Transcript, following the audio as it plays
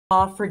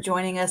all for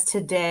joining us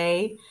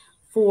today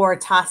for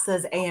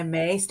TAASA's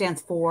AMA,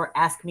 stands for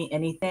Ask Me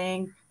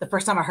Anything. The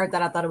first time I heard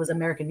that, I thought it was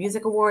American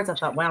Music Awards. I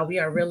thought, wow, we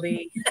are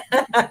really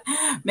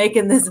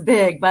making this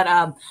big. But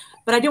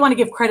I do want to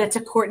give credit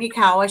to Courtney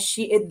Cowa.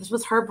 This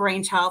was her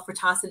brainchild for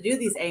TAASA to do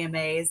these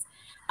AMAs.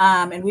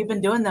 And we've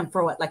been doing them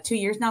for what, like 2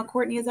 years now,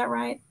 Courtney, is that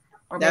right?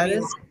 Or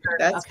maybe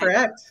that's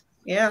correct.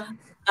 Yeah.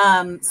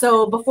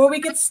 So before we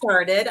get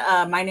started,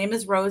 my name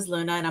is Rose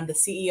Luna, and I'm the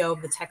CEO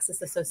of the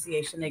Texas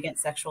Association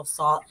Against Sexual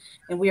Assault.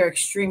 And we are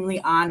extremely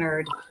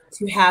honored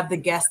to have the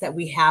guest that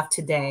we have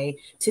today.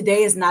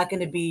 Today is not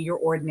going to be your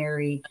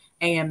ordinary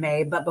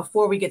AMA, but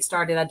before we get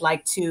started, I'd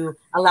like to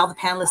allow the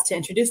panelists to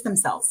introduce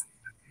themselves.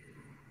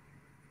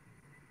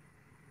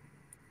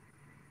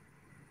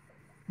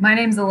 My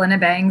name is Allenna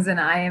Bangs, and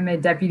I am a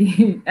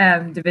Deputy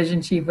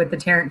Division Chief with the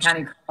Tarrant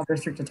County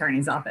District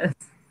Attorney's Office.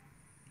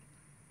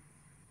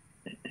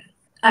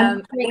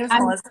 My name is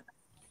Melissa.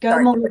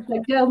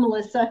 Melissa. Go,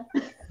 Melissa.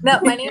 No,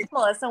 my name is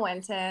Melissa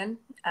Winton.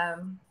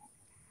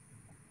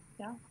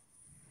 Yeah.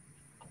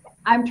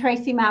 I'm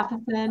Tracy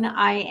Matheson.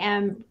 I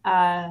am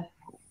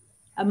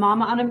a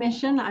mama on a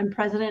mission. I'm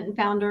president and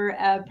founder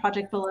of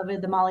Project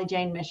Beloved, the Molly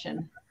Jane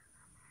Mission.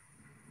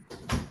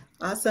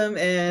 Awesome.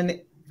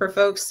 And for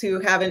folks who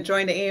haven't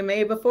joined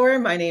AMA before,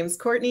 my name's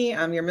Courtney.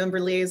 I'm your member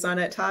liaison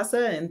at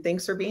TAASA, and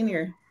thanks for being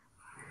here.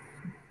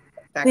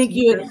 Thank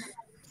you.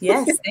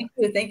 Yes, thank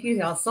you. Thank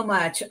you all so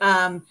much.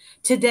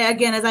 Today,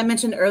 again, as I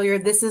mentioned earlier,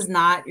 this is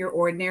not your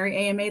ordinary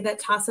AMA that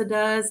TAASA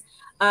does.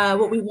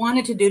 What we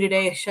wanted to do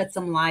today is shed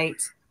some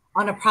light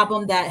on a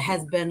problem that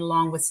has been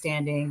long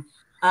withstanding.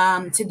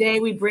 Today,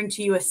 we bring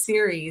to you a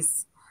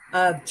series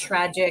of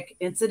tragic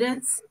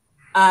incidents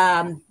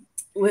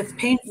with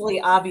painfully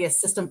obvious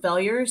system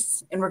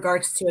failures in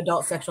regards to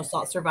adult sexual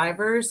assault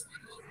survivors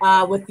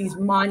with these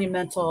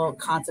monumental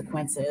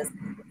consequences.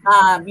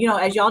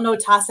 As y'all know,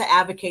 TAASA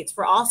advocates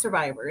for all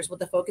survivors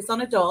with a focus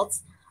on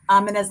adults.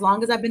 And as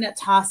long as I've been at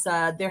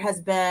TAASA, there has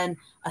been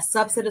a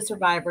subset of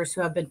survivors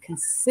who have been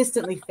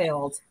consistently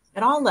failed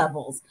at all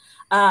levels.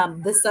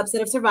 This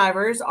subset of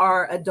survivors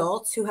are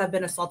adults who have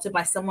been assaulted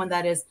by someone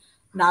that is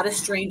not a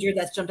stranger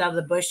that's jumped out of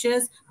the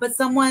bushes, but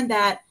someone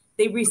that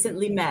they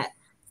recently met,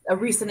 a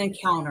recent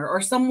encounter,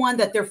 or someone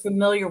that they're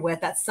familiar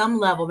with at some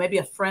level, maybe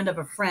a friend of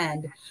a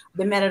friend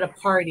they met at a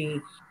party,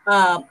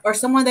 or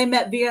someone they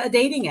met via a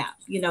dating app.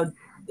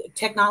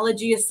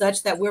 Technology is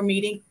such that we're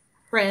meeting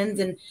friends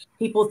and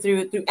people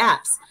through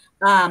apps.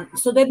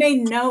 So they may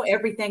know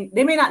everything.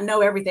 They may not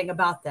know everything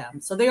about them.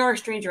 So they are a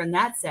stranger in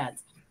that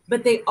sense,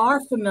 but they are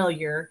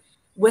familiar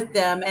with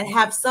them and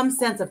have some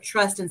sense of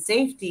trust and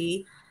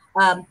safety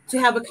to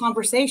have a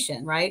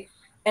conversation, right?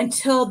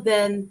 Until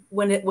then,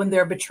 when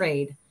they're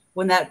betrayed,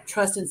 when that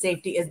trust and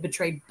safety is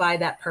betrayed by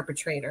that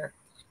perpetrator.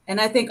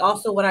 And I think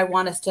also what I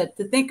want us to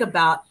think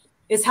about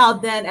is how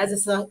then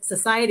as a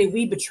society,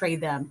 we betray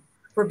them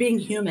for being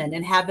human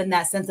and having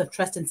that sense of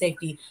trust and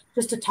safety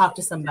just to talk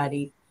to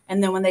somebody.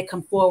 And then when they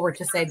come forward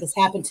to say, this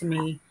happened to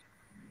me,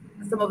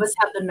 some of us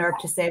have the nerve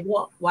to say,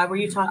 well, why were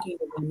you talking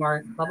to them,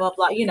 or blah, blah,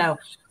 blah,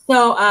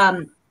 So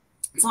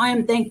I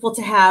am thankful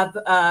to have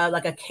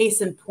like a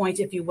case in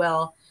point, if you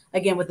will,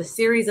 again, with a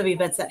series of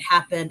events that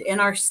happened in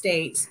our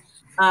state,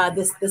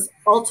 this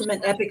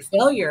ultimate epic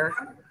failure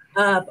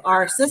of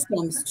our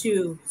systems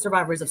to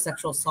survivors of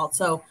sexual assault.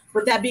 So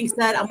with that being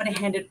said, I'm going to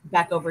hand it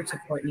back over to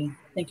Courtney.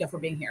 Thank you for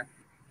being here.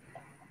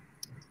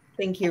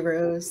 Thank you,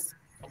 Rose.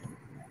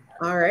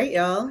 All right,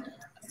 y'all.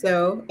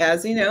 So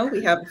as you know,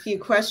 we have a few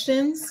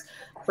questions.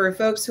 For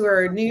folks who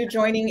are new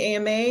joining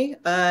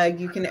AMA,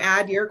 you can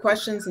add your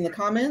questions in the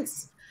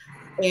comments,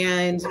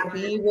 and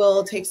we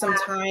will take some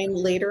time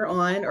later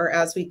on or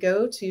as we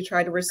go to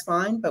try to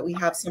respond, but we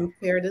have some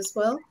prepared as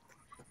well.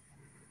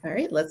 All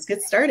right, let's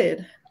get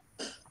started.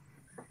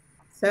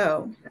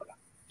 So,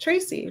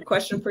 Tracy, a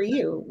question for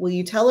you. Will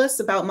you tell us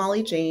about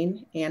Molly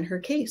Jane and her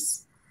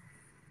case?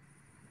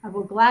 I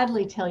will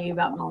gladly tell you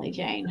about Molly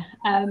Jane.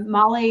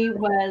 Molly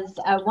was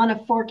one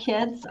of 4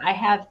 kids. I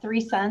have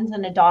 3 sons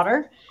and a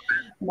daughter.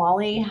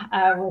 Molly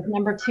was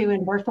number 2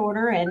 in birth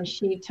order, and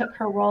she took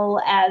her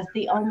role as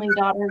the only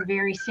daughter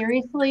very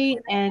seriously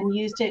and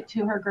used it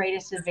to her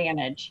greatest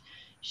advantage.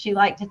 She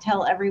liked to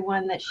tell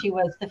everyone that she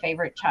was the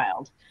favorite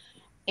child.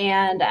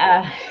 And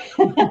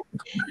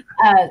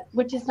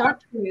which is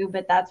not true,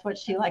 but that's what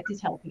she liked to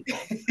tell people.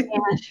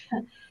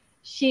 And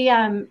she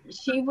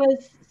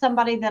was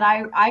somebody that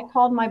I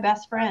called my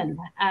best friend,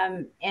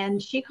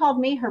 and she called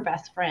me her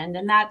best friend,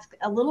 and that's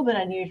a little bit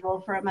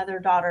unusual for a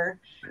mother-daughter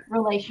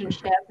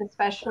relationship,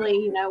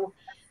 especially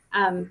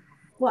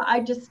well,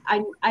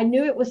 I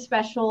knew it was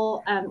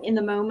special in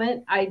the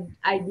moment. I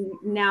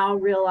now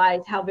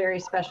realize how very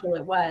special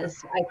it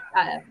was.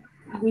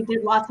 We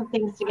did lots of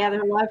things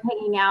together, loved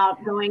hanging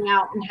out, going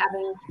out and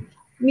having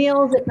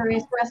meals at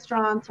various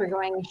restaurants, or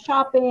going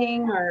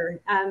shopping, or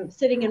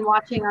sitting and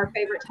watching our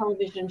favorite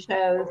television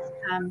shows.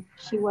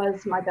 She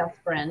was my best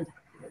friend.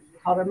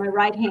 Called her my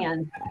right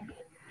hand.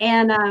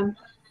 And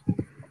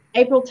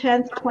April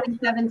 10th,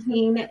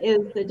 2017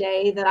 is the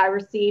day that I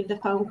received the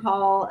phone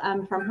call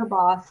from her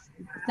boss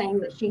saying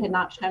that she had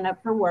not shown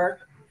up for work.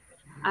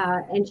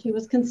 And she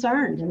was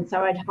concerned. And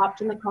so I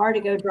hopped in the car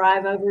to go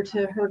drive over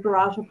to her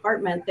garage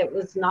apartment that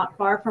was not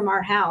far from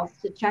our house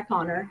to check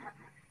on her.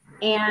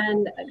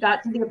 And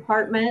got to the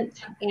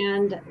apartment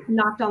and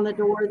knocked on the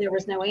door. There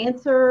was no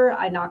answer.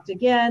 I knocked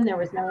again. There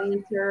was no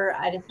answer.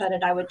 I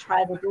decided I would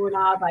try the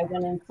doorknob. I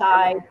went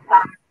inside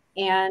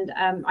and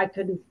I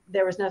couldn't,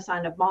 there was no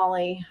sign of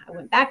Molly. I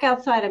went back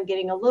outside. I'm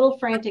getting a little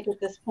frantic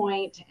at this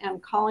point. I'm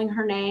calling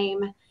her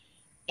name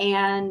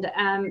and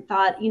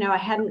thought, you know, I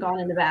hadn't gone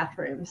in the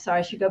bathroom, so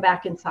I should go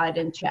back inside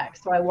and check.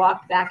 So I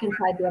walked back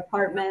inside the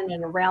apartment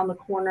and around the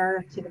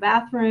corner to the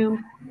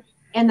bathroom.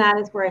 And that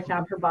is where I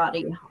found her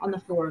body on the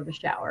floor of the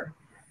shower.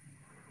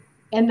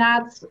 And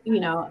that's, you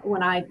know,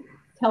 when I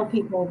tell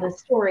people this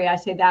story, I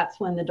say that's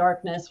when the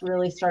darkness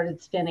really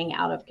started spinning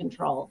out of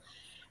control.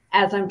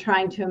 As I'm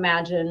trying to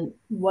imagine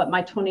what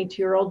my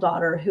 22-year-old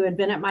daughter, who had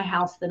been at my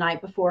house the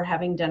night before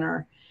having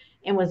dinner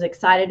and was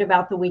excited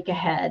about the week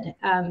ahead,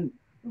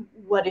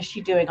 what is she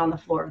doing on the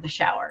floor of the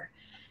shower?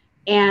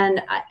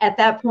 And at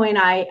that point,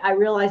 I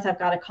realized I've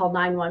got to call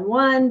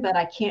 911, but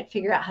I can't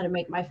figure out how to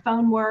make my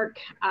phone work.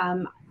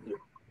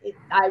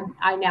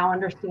 I now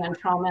understand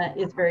trauma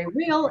is very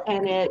real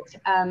and it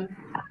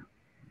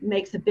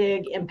makes a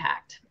big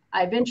impact.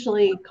 I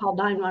eventually called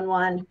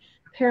 911.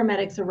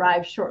 Paramedics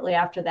arrived shortly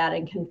after that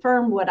and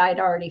confirmed what I'd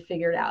already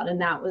figured out,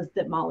 and that was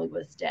that Molly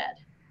was dead.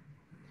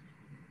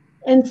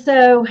 And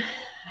so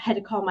I had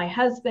to call my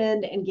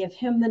husband and give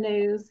him the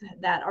news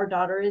that our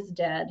daughter is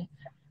dead,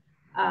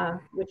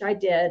 which I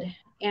did.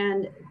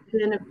 And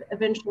then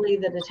eventually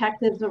the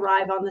detectives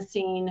arrive on the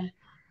scene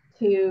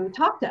to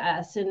talk to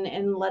us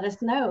and let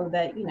us know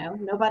that, you know,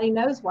 nobody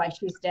knows why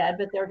she's dead,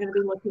 but they're going to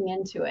be looking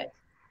into it.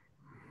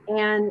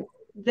 And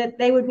that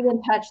they would be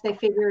in touch, they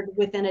figured,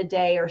 within a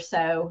day or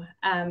so.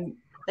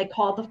 They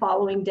called the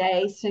following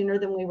day, sooner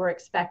than we were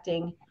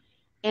expecting,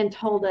 and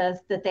told us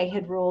that they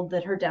had ruled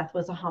that her death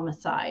was a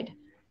homicide,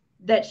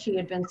 that she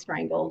had been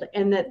strangled,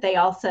 and that they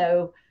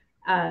also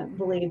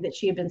believed that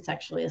she had been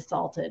sexually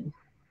assaulted.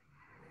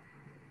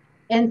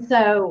 And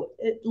so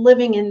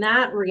living in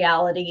that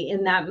reality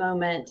in that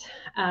moment,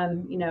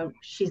 you know,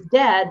 she's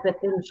dead, but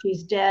then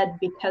she's dead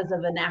because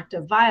of an act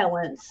of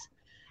violence,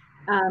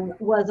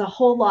 was a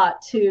whole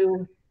lot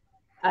to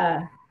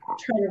try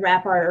to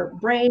wrap our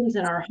brains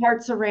and our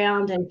hearts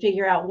around and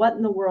figure out what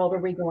in the world are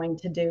we going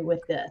to do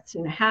with this?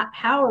 You know,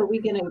 how are we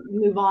going to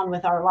move on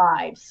with our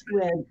lives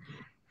when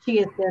she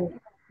has been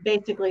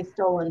basically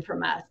stolen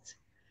from us?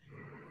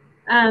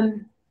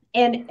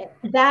 And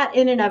that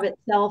in and of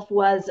itself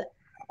was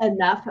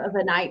enough of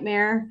a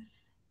nightmare.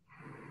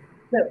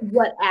 But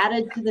what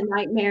added to the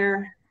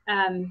nightmare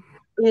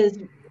is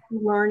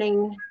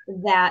learning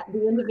that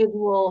the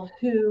individual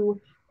who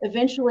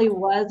eventually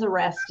was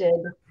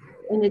arrested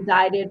and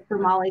indicted for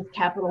Molly's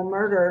capital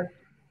murder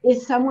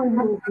is someone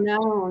who is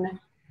known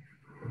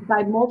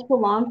by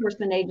multiple law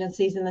enforcement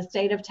agencies in the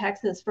state of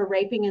Texas for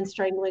raping and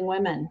strangling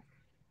women.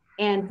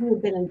 And he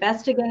had been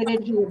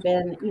investigated. He had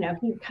been, you know,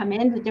 he'd come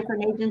into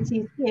different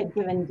agencies. He had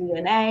given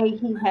DNA.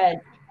 He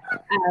had,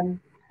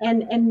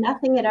 and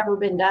nothing had ever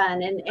been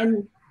done.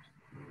 And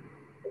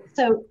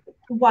so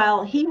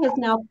while he has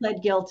now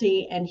pled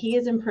guilty and he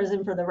is in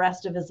prison for the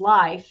rest of his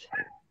life,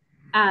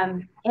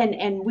 and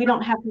we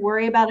don't have to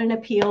worry about an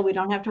appeal. We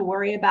don't have to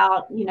worry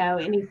about, you know,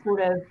 any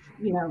sort of,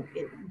 you know,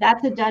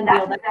 that's a done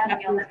deal. That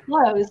chapter is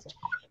closed.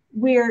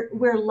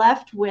 We're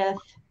left with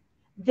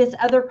this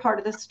other part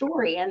of the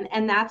story,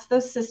 and that's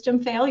those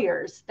system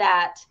failures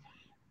that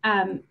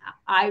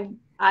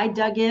I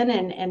dug in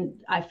and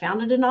I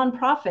founded a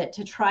nonprofit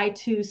to try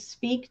to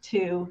speak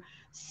to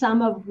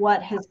some of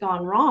what has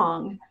gone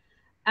wrong,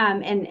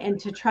 and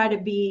to try to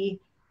be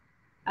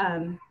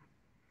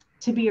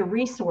a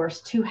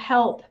resource to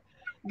help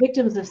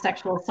victims of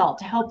sexual assault,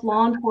 to help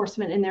law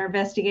enforcement in their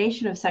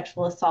investigation of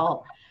sexual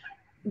assault.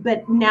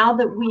 But now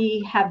that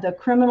we have the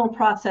criminal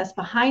process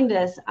behind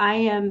us, I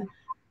am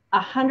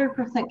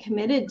 100%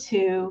 committed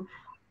to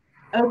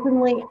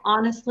openly,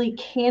 honestly,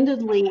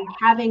 candidly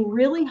having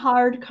really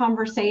hard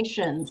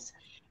conversations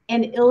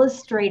and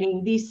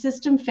illustrating these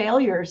system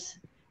failures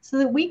so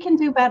that we can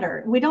do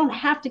better. We don't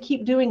have to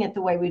keep doing it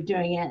the way we're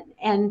doing it.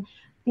 And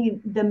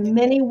the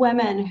many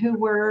women who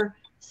were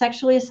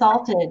sexually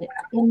assaulted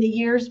in the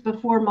years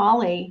before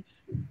Molly,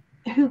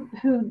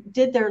 who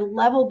did their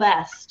level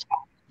best,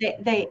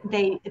 they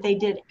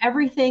did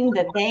everything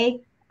that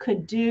they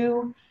could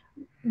do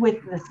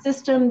with the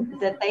system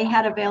that they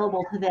had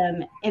available to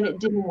them, and it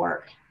didn't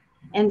work.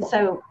 And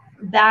so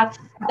that's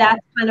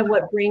kind of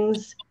what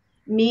brings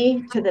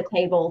me to the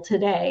table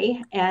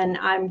today, and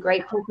I'm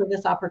grateful for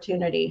this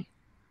opportunity.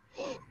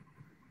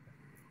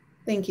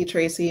 Thank you,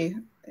 Tracy,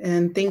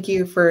 and thank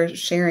you for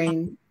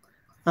sharing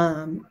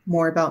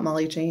more about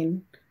Molly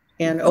Jane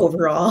and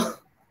overall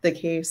the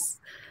case.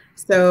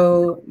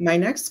 So my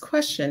next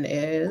question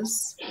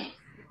is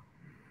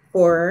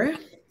for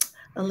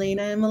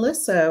Allenna and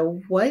Melissa.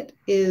 What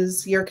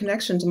is your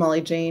connection to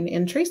Molly Jane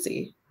and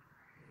Tracy?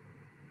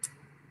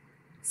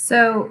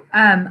 So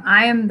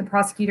I am the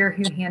prosecutor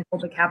who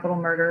handled the capital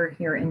murder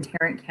here in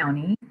Tarrant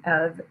County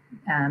of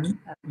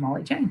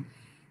Molly Jane.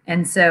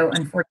 And so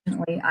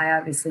unfortunately, I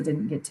obviously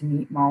didn't get to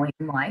meet Molly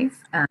in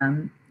life,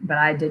 but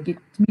I did get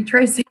to meet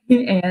Tracy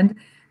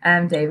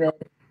and David,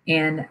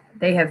 and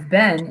they have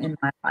been in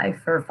my life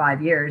for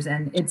 5 years,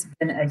 and it's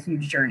been a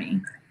huge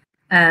journey.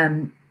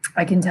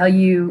 I can tell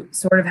you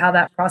sort of how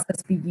that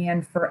process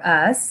began for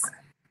us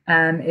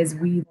is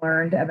we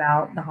learned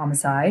about the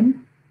homicide.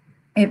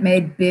 It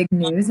made big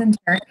news in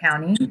Tarrant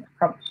County,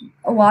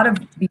 a lot of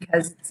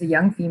because it's a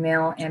young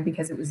female and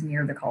because it was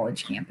near the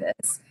college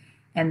campus.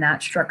 And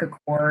that struck a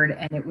chord.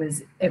 And it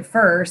was, at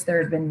first,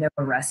 there had been no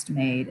arrest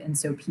made. And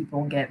so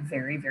people get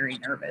very, very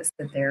nervous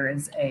that there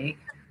is a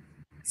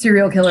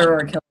serial killer or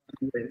a killer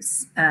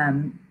loose.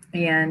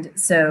 And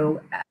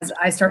so as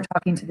I start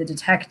talking to the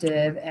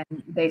detective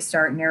and they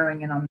start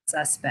narrowing in on the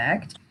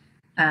suspect,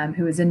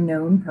 who is a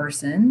known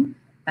person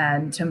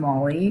to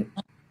Molly,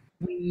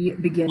 we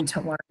begin to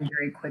learn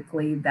very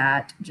quickly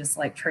that, just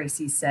like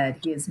Tracy said,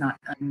 he is not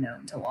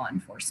unknown to law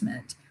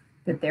enforcement,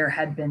 that there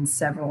had been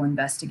several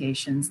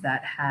investigations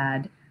that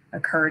had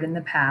occurred in the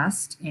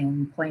past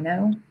in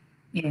Plano,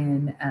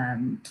 in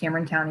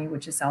Cameron County,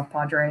 which is South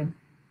Padre,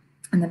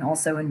 and then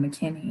also in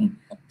McKinney,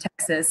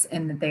 Texas,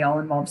 and that they all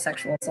involved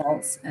sexual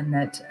assaults and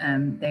that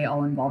they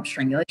all involved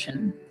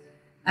strangulation.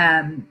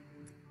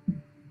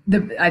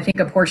 I think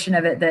a portion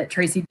of it that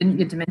Tracy didn't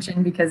get to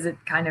mention, because it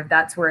kind of,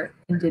 that's where it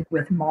ended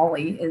with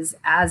Molly, is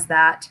as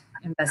that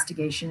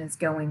investigation is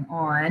going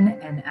on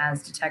and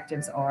as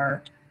detectives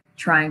are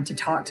trying to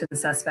talk to the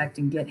suspect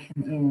and get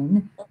him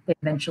in, they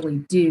eventually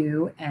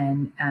do,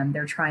 and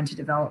they're trying to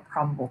develop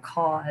probable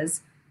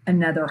cause.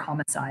 Another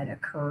homicide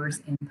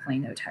occurs in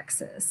Plano,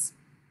 Texas.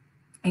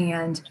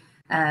 And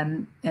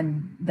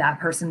that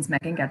person's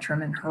Megan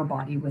Guttram, and her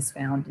body was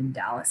found in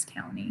Dallas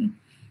County.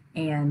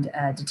 And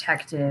a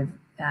detective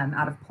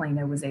out of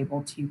Plano was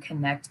able to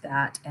connect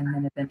that, and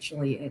then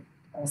eventually it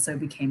also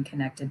became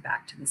connected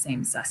back to the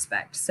same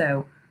suspect.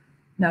 So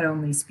not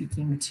only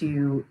speaking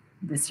to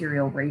the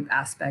serial rape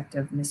aspect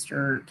of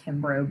Mr.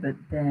 Kimbrough, but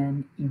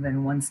then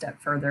even one step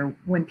further,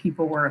 when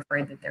people were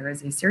afraid that there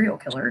is a serial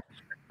killer,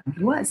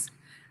 he was.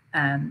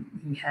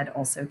 He had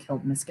also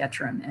killed Miss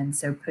Guttram. And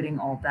so putting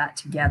all that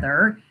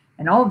together,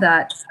 and all of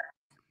that,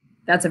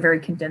 that's a very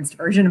condensed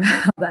version of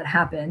how that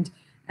happened.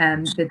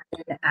 But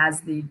then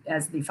as the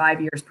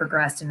 5 years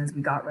progressed and as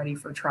we got ready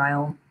for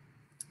trial,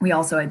 we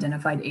also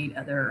identified 8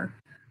 other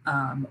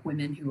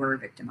women who were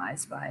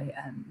victimized by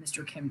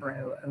Mr.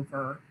 Kimbrough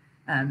over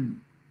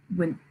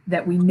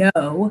that we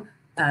know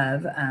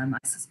of. I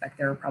suspect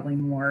there are probably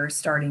more,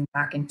 starting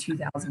back in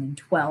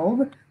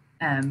 2012,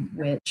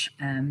 which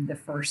the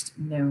first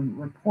known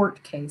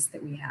report case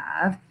that we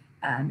have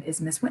is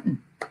Miss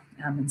Winton.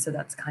 And so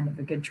that's kind of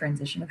a good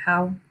transition of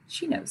how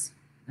she knows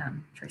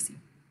Tracy.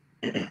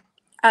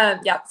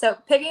 Yeah, so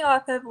picking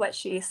off of what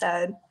she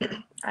said,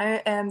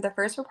 I am the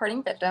first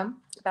reporting victim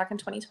back in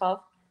 2012.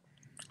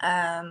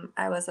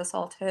 I was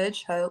assaulted,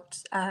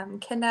 choked,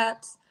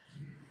 kidnapped,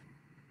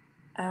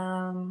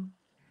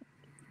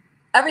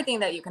 everything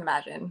that you can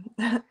imagine,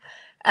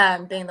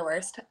 being the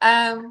worst.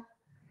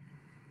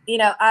 You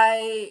know,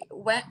 I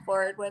went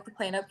forward with the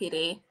Plano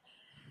PD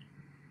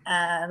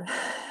and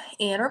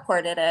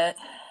reported it.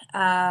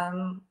 I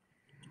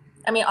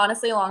mean,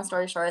 honestly, long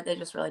story short, they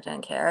just really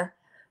didn't care.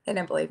 They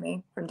didn't believe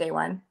me from day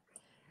one.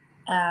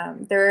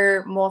 There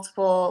were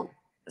multiple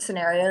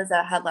scenarios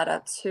that had led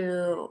up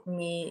to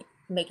me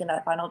making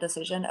that final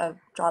decision of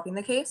dropping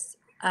the case.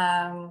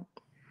 One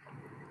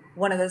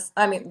of those,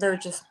 I mean, there were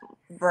just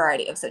a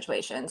variety of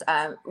situations.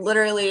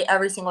 Literally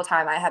every single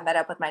time I had met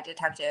up with my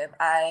detective,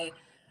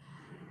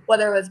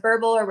 whether it was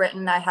verbal or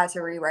written, I had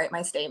to rewrite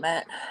my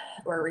statement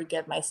or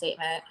re-give my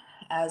statement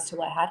as to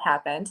what had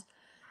happened.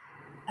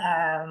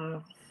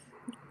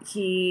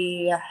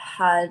 He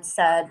had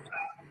said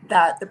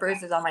that the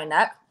bruises on my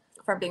neck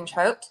from being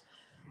choked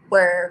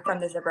were from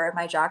the zipper of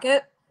my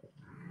jacket.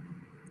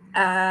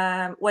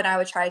 When I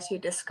would try to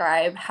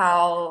describe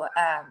how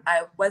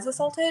I was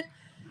assaulted,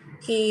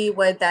 he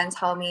would then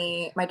tell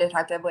me, my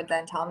detective would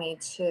then tell me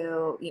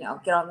to, you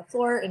know, get on the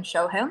floor and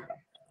show him.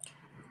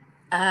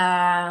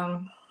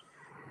 I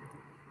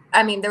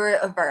mean, there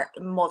were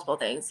multiple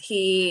things.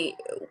 He,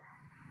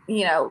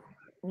 you know,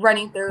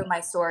 running through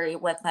my story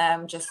with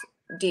him, just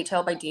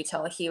detail by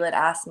detail, he would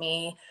ask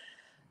me,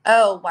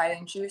 oh, why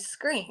didn't you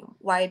scream?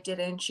 Why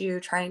didn't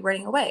you try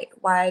running away?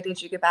 Why did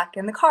you get back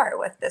in the car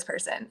with this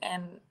person?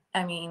 And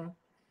I mean,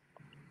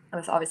 I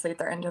was obviously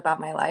threatened about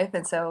my life.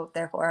 And so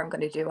therefore I'm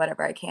going to do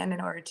whatever I can in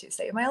order to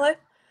save my life.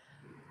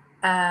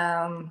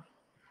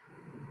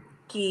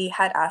 He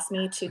had asked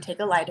me to take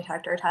a lie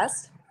detector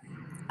test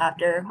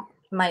after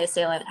my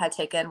assailant had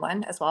taken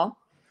one as well.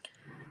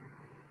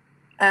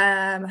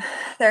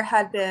 There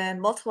had been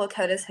multiple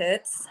CODIS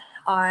hits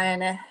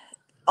on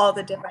all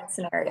the different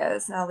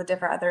scenarios and all the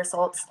different other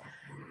assaults.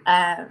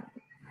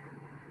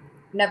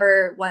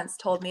 Never once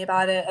told me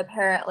about it.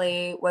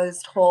 Apparently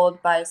was told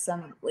by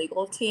some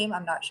legal team,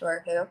 I'm not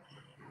sure who,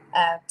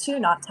 to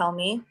not tell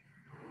me.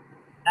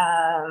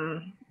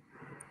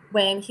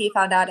 when he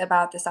found out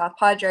about the South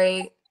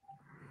Padre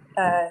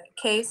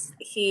case,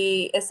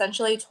 he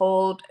essentially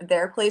told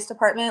their police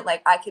department,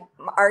 like,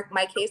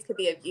 my case could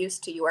be of use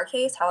to your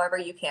case, however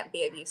you can't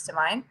be of use to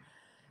mine,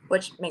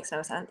 which makes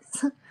no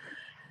sense.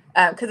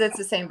 Because it's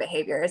the same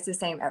behavior, it's the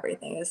same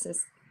everything, it's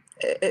just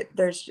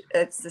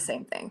it's the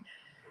same thing.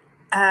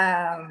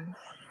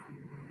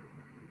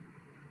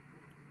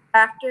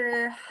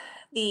 After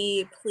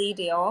the plea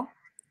deal,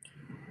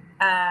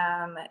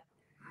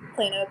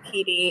 Plano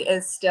PD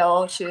is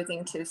still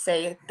choosing to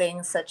say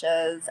things such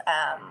as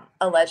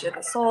alleged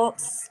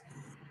assaults,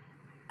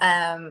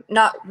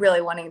 not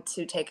really wanting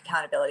to take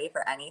accountability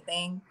for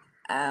anything.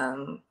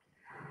 And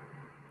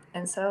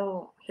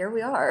so here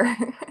we are.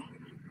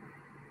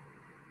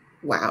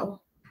 Wow.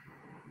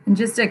 And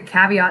just a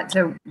caveat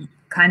to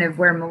kind of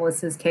where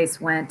Melissa's case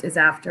went is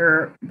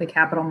after the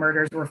capital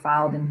murders were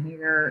filed in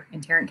here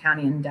in Tarrant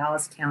County and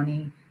Dallas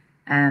County,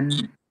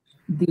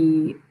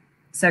 the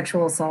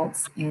sexual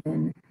assaults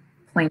in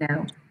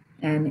Plano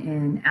and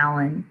in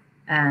Allen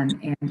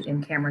and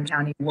in Cameron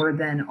County were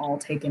then all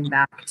taken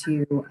back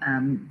to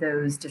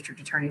those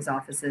district attorneys'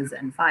 offices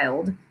and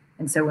filed.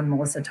 And so when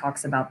Melissa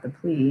talks about the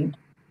plea,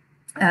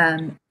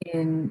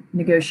 in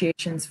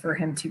negotiations for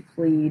him to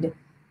plead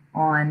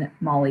on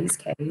Molly's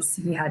case,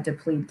 he had to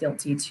plead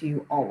guilty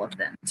to all of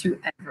them, to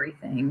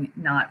everything,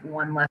 not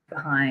one left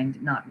behind,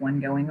 not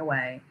one going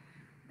away.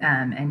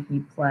 And he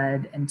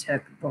pled and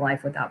took the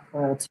life without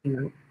parole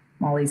to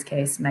Molly's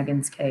case,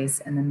 Megan's case,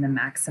 and then the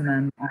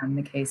maximum on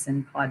the case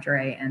in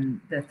Padre and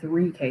the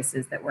 3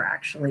 cases that were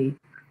actually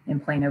in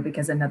Plano,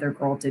 because another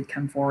girl did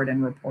come forward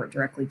and report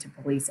directly to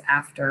police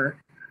after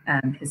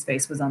his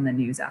face was on the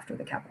news after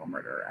the capital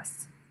murder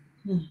arrests.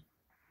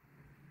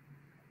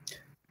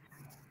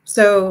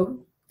 So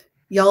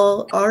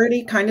y'all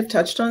already kind of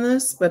touched on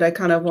this, but I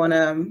kind of want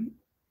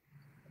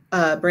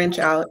to branch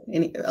out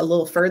a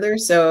little further.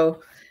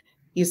 So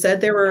you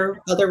said there were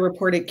other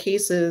reported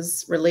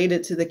cases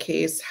related to the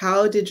case.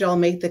 How did y'all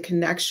make the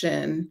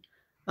connection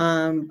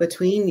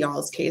between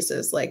y'all's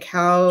cases? Like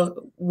how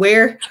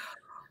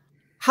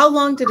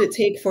long did it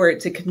take for it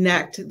to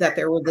connect that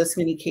there were this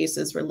many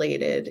cases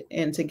related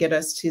and to get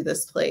us to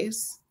this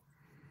place?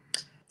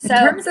 So,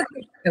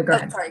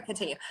 sorry,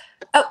 continue.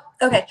 Oh,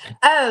 okay.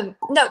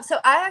 No, so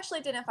I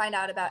actually didn't find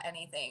out about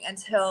anything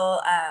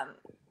until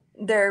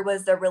there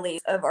was the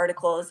release of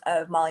articles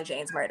of Molly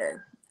Jane's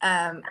murder.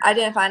 I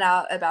didn't find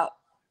out about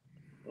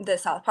the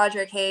South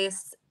Padre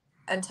case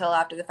until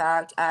after the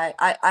fact.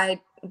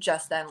 I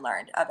just then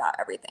learned about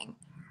everything.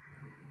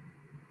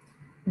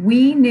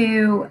 We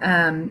knew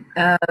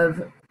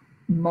of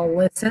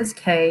Melissa's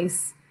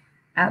case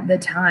at the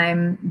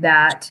time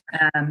that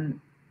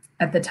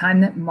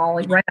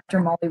Molly, right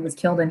after Molly was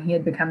killed and he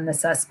had become the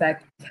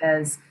suspect,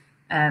 because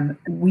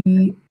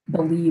we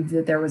believed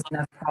that there was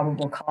enough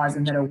probable cause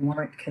and that a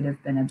warrant could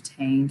have been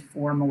obtained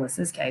for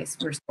Melissa's case.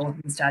 We're still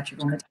within statute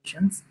of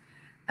limitations.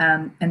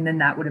 And then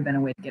that would have been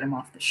a way to get him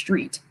off the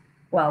street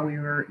while we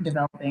were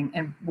developing,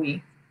 and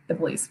the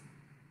police,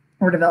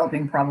 were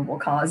developing probable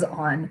cause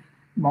on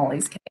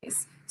Molly's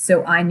case.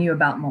 So I knew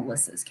about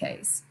Melissa's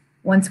case.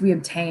 Once we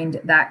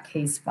obtained that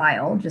case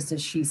file, just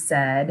as she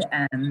said,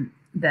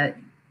 that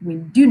we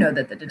do know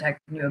that the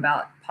detective knew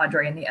about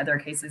Padre and the other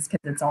cases because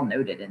it's all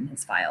noted in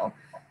his file.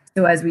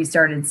 So as we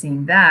started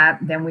seeing that,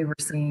 then we were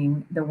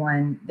seeing the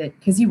one that,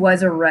 because he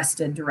was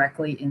arrested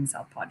directly in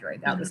South Padre,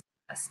 that was the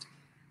arrest.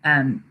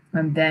 And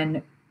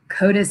then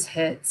CODIS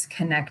hits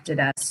connected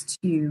us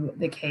to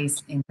the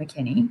case in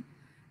McKinney.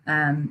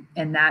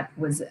 And that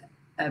was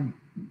a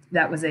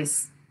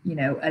DPS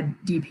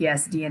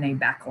DNA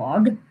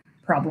backlog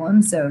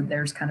problem. So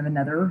there's kind of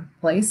another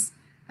place.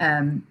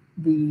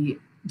 The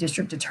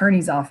district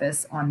attorney's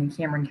office on the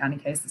Cameron County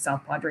case, the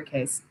South Padre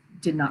case,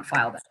 did not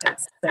file that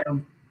case. So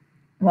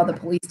while the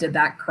police did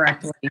that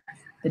correctly,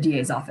 the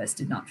DA's office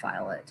did not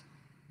file it.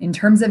 In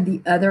terms of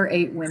the other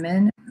 8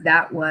 women,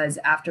 that was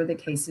after the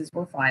cases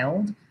were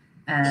filed.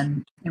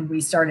 And we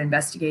started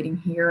investigating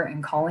here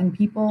and calling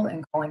people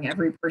and calling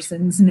every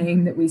person's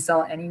name that we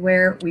saw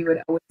anywhere. We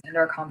would always end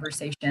our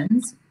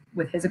conversations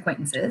with his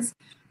acquaintances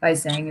by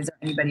saying, is there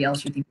anybody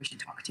else you think we should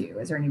talk to?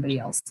 Is there anybody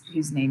else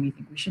whose name you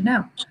think we should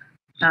know?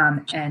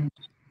 And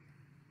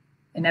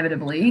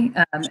inevitably,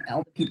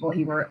 all the people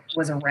he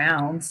was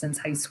around since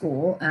high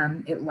school,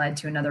 it led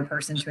to another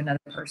person, to another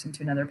person,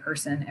 to another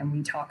person. And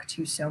we talked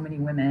to so many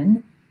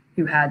women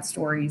who had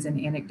stories and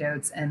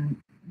anecdotes and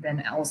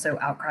then also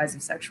outcries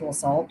of sexual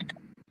assault.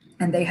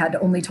 And they had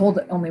only told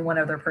only one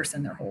other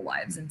person their whole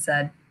lives and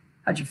said,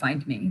 how'd you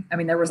find me? I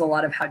mean, there was a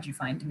lot of how'd you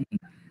find me?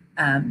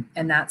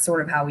 And that's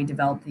sort of how we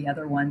developed the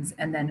other ones.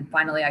 And then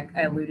finally, I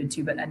alluded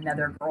to, but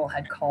another girl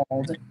had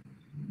called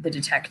the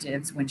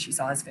detectives when she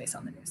saw his face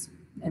on the news.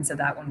 And so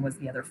that one was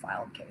the other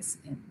filed case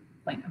in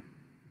Plano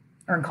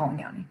or in Collin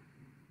County.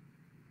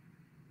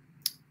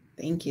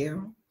 Thank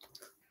you.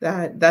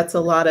 That's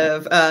a lot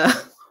of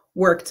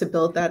work to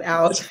build that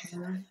out.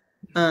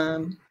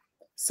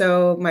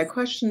 So my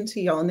question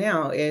to y'all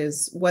now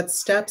is, what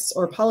steps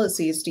or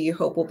policies do you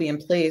hope will be in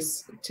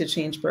place to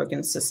change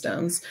broken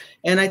systems?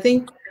 And I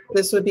think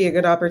this would be a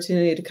good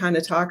opportunity to kind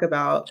of talk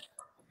about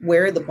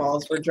where the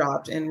balls were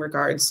dropped in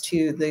regards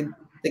to the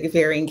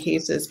varying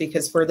cases,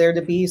 because for there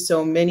to be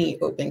so many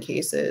open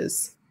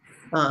cases,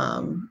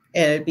 and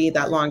it'd be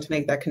that long to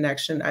make that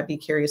connection, I'd be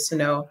curious to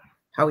know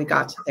how we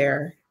got to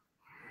there.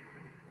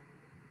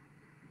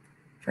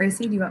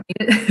 Tracy, do you want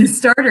me to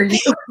start, or you?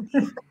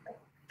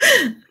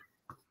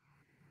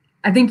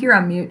 I think you're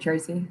on mute,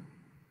 Tracy.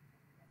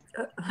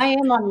 I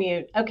am on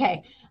mute.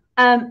 Okay.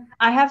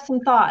 I have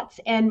some thoughts,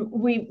 and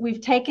we've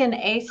taken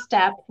a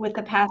step with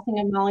the passing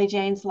of Molly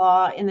Jane's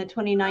Law in the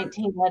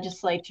 2019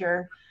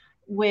 legislature,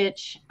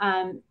 which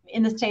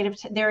in the state of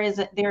there is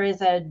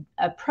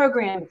a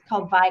program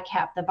called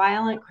VICAP, the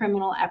Violent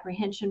Criminal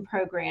Apprehension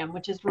Program,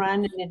 which is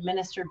run and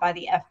administered by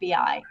the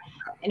FBI,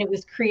 and it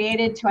was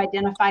created to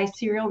identify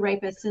serial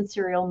rapists and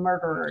serial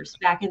murderers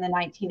back in the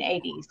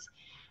 1980s.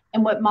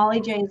 And what Molly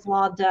Jane's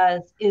Law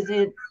does is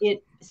it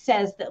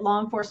says that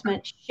law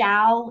enforcement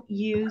shall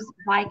use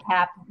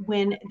VICAP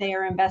when they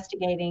are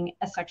investigating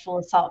a sexual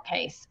assault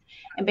case.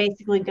 And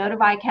basically go to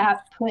VICAP,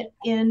 put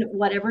in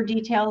whatever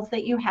details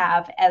that you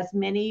have, as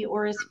many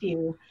or as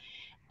few.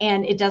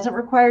 And it doesn't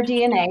require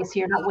DNA, so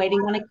you're not waiting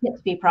on a kit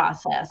to be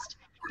processed.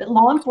 But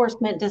law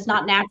enforcement does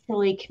not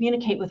naturally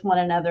communicate with one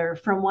another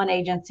from one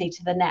agency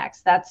to the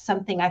next. That's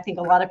something I think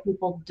a lot of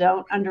people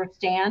don't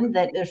understand,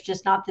 that there's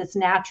just not this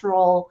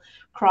natural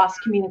cross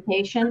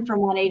communication from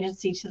one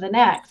agency to the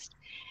next.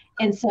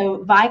 And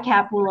so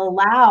VICAP will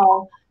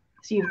allow,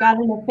 so you've got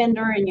an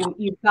offender and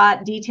you've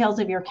got details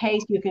of your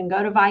case, you can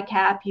go to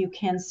VICAP, you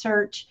can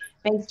search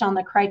based on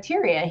the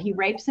criteria. He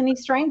rapes and he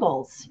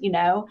strangles, you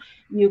know,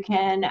 you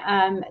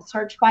can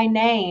search by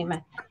name.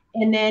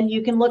 And then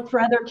you can look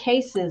for other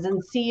cases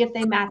and see if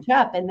they match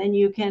up. And then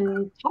you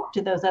can talk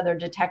to those other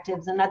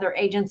detectives and other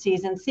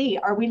agencies and see,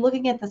 are we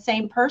looking at the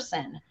same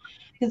person?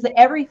 Because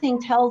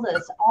everything tells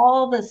us,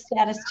 all the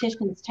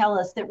statisticians tell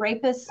us that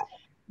rapists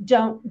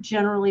don't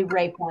generally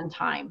rape one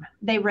time.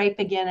 They rape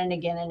again and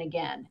again and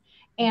again.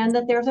 And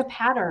that there's a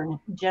pattern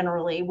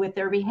generally with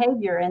their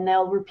behavior, and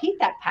they'll repeat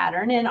that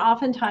pattern. And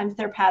oftentimes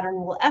their pattern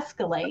will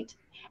escalate,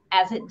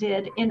 as it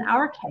did in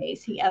our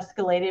case. He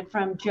escalated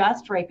from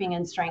just raping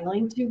and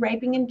strangling to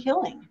raping and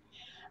killing.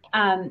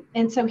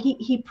 And so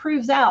he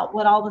proves out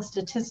what all the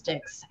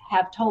statistics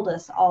have told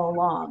us all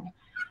along.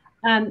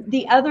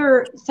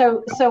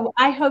 So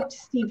I hope to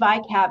see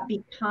VICAP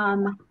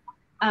become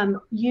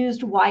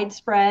used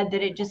widespread,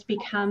 that it just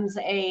becomes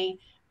a,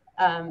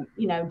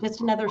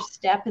 just another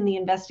step in the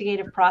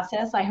investigative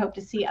process. I hope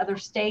to see other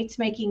states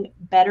making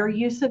better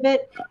use of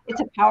it.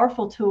 It's a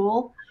powerful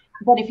tool.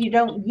 But if you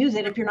don't use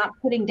it, if you're not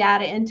putting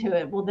data into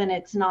it, well, then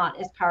it's not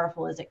as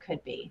powerful as it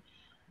could be.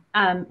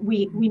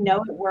 We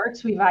know it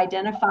works. We've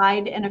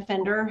identified an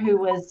offender who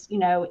was,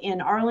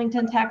 in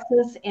Arlington,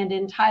 Texas, and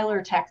in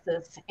Tyler,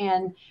 Texas,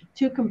 and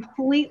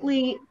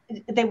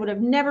they would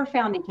have never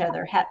found each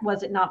other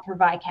was it not for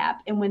VICAP.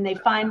 And when they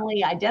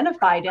finally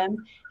identified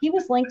him, he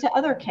was linked to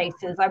other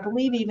cases, I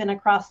believe even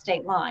across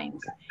state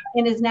lines,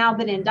 and has now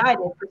been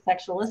indicted for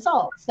sexual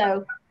assault.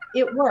 So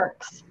it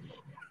works.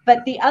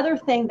 But the other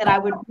thing that I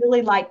would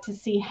really like to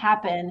see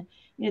happen,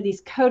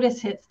 these CODIS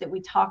hits that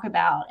we talk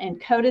about,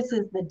 and CODIS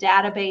is the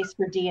database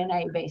for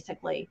DNA,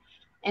 basically.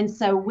 And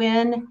so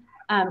when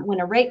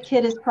a rape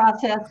kit is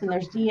processed and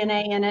there's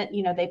DNA in it,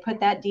 they put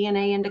that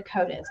DNA into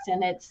CODIS,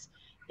 and it's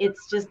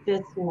just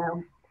this,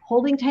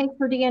 holding tank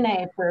for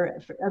DNA for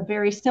a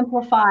very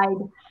simplified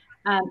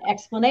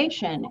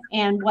explanation.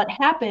 And what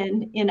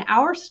happened in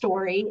our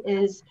story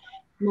is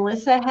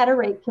Melissa had a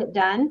rape kit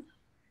done.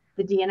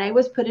 The DNA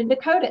was put into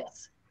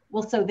CODIS.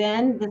 Well, so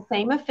then the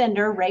same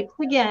offender rapes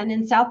again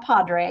in South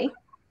Padre.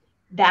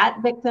 That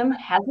victim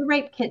has a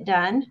rape kit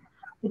done.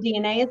 The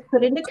DNA is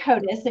put into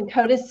CODIS, and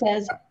CODIS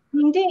says,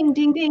 ding, ding,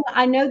 ding, ding,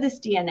 I know this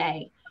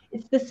DNA.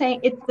 It's the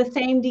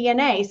same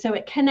DNA. So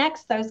it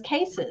connects those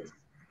cases.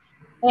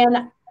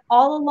 And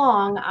all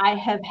along, I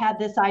have had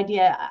this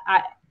idea,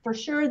 for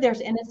sure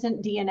there's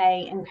innocent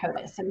DNA in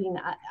CODIS. I mean,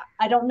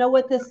 I don't know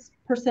what this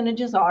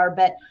percentages are,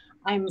 but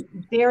I'm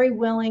very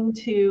willing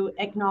to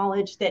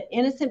acknowledge that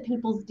innocent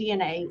people's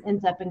DNA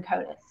ends up in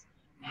CODIS.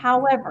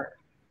 However,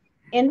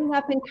 ending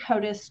up in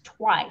CODIS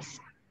twice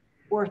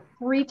or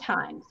 3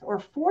 times or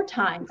 4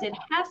 times, it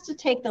has to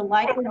take the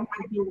likelihood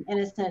of being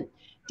innocent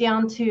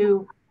down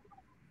to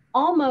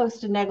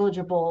almost a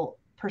negligible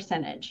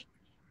percentage.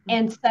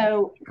 And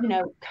so,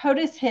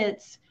 CODIS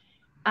hits,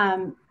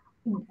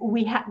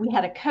 we had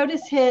a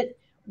CODIS hit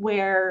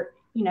where,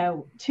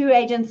 2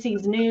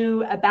 agencies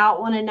knew about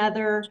one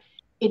another.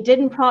 It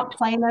didn't prompt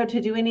Plano to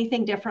do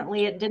anything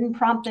differently. It didn't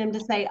prompt them to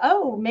say,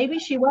 oh, maybe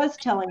she was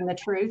telling the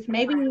truth.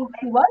 Maybe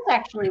she was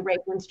actually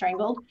raped and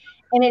strangled.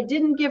 And it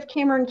didn't give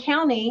Cameron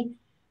County,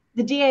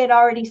 the DA had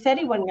already said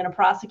he wasn't going to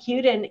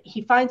prosecute, and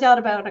he finds out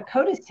about a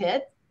CODIS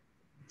hit,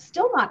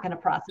 still not going to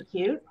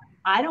prosecute.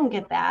 I don't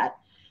get that.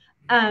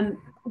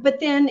 But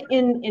then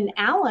in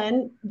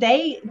Allen,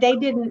 they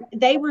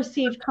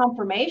received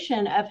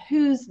confirmation of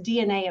whose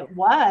DNA it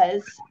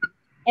was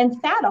and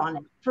sat on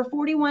it for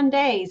 41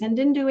 days and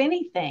didn't do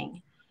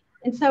anything.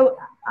 And so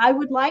I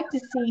would like to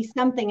see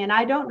something, and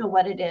I don't know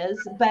what it is,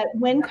 but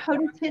when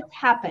CODIS hits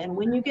happen,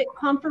 when you get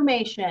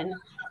confirmation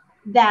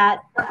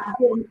that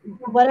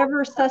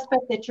whatever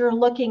suspect that you're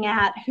looking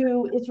at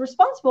who is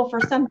responsible for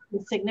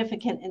something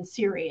significant and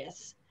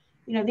serious,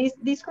 you know,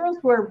 these girls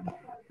were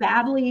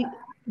badly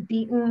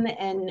beaten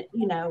and,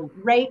 you know,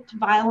 raped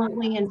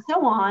violently and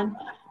so on,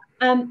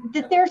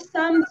 that there's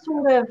some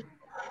sort of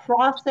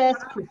process,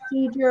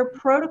 procedure,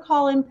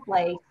 protocol in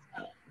place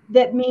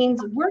that means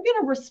we're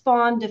going to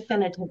respond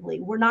definitively.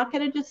 We're not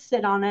going to just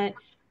sit on it,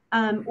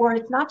 or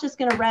it's not just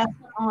going to rest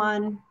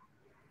on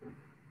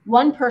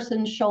one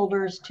person's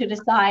shoulders to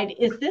decide,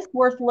 is this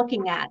worth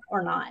looking at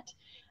or not?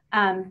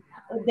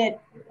 That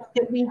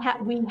we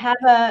have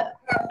a,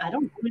 I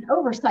don't know, an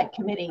oversight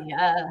committee,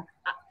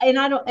 and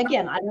I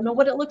don't know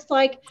what it looks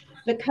like,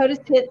 but CODIS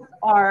hits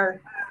are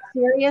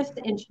serious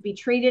and should be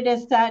treated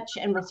as such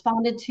and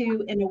responded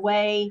to in a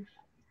way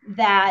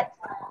that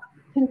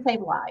can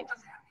save lives.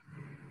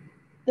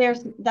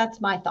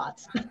 That's my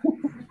thoughts.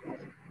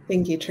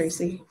 Thank you,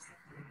 Tracy.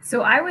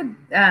 So I would,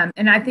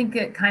 and I think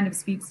it kind of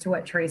speaks to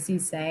what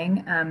Tracy's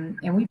saying,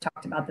 and we've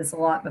talked about this a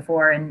lot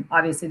before, and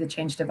obviously the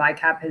change to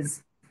VICAP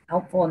is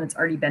helpful, and it's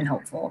already been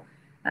helpful,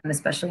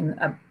 especially in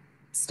a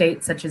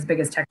state such as big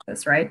as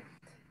Texas, right?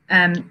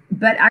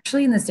 But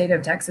actually in the state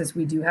of Texas,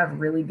 we do have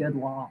really good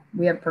law.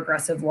 We have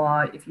progressive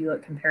law. If you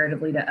look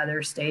comparatively to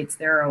other states,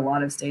 there are a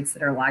lot of states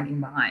that are lagging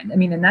behind. I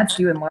mean, and that's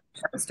due in large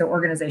parts to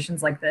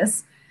organizations like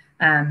this,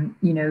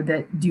 you know,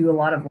 that do a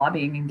lot of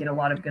lobbying and get a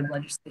lot of good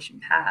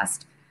legislation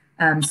passed.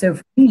 So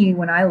for me,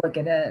 when I look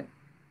at a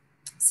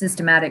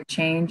systematic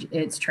change,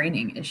 it's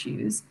training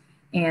issues.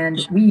 And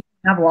we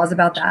have laws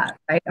about that,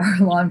 right? Our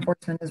law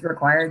enforcement is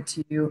required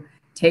to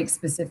take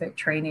specific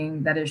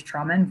training that is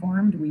trauma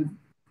informed. We've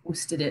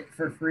posted it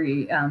for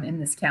free in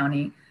this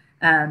county.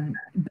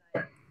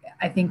 But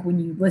I think when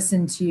you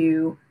listen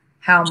to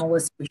how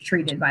Melissa was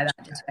treated by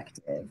that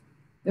detective,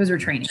 those are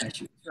training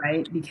issues,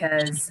 right?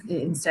 Because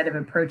instead of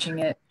approaching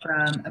it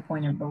from a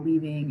point of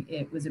believing,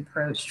 it was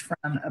approached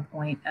from a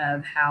point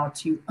of how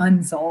to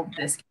unsolve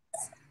this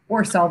case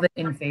or solve it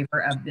in favor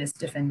of this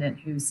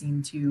defendant who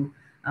seemed to,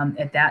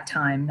 at that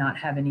time, not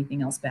have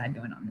anything else bad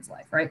going on in his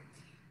life, right?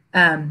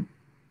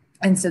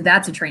 And so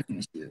that's a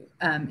training issue.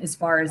 As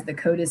far as the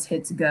CODIS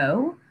hits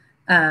go,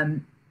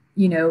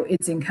 you know,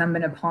 it's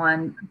incumbent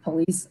upon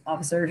police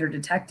officers or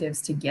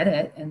detectives to get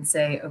it and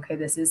say, okay,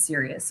 this is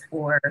serious,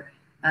 or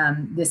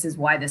this is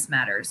why this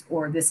matters,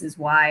 or this is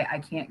why I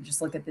can't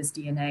just look at this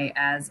DNA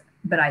as,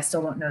 but I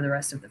still don't know the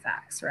rest of the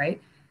facts,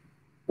 right?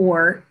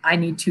 Or I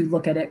need to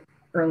look at it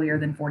earlier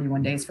than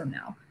 41 days from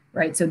now,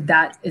 right? So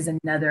that is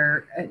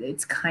another,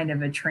 it's kind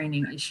of a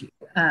training issue.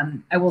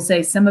 I will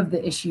say some of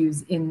the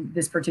issues in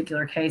this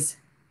particular case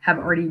have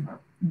already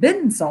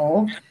been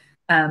solved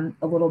a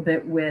little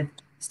bit with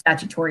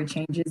statutory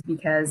changes,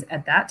 because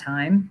at that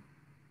time,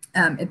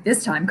 at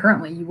this time,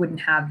 currently, you wouldn't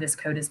have this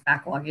CODIS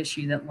backlog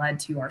issue that led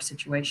to our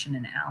situation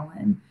in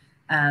Allen,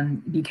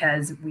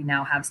 because we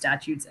now have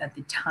statutes at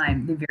the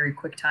time, the very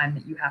quick time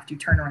that you have to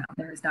turn around.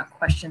 There is not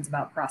questions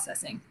about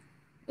processing.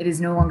 It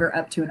is no longer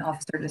up to an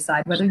officer to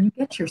decide whether you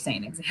get your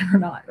SANE exam or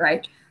not,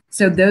 right?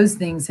 So those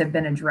things have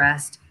been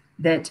addressed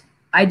that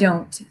I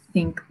don't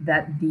think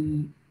that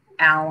the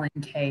Allen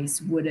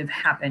case would have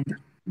happened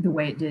the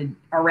way it did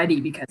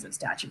already because of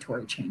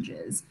statutory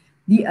changes.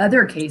 The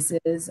other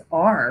cases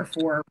are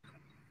for,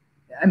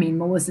 I mean,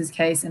 Melissa's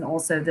case and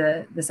also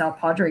the South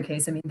Padre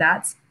case. I mean,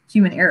 that's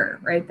human error,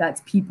 right?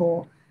 That's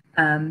people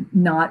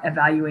not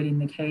evaluating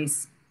the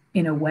case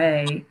in a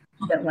way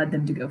that led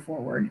them to go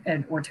forward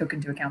and or took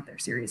into account their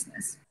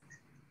seriousness.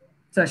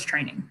 So it's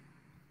training.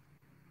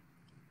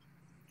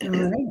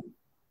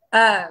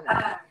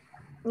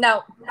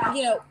 Now,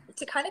 you know,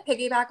 to kind of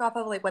piggyback off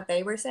of like what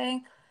they were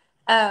saying,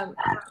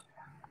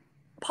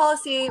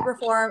 policy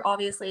reform,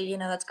 obviously, you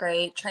know, that's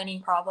great.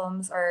 Training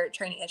problems or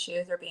training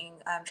issues or being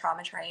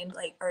trauma trained,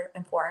 like, or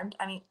informed.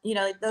 I mean, you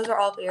know, like, those are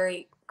all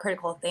very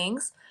critical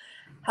things.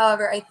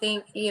 However, I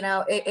think, you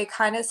know, it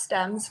kind of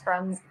stems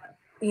from,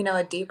 you know,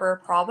 a deeper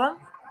problem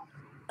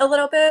a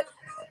little bit.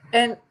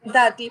 And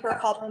that deeper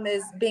problem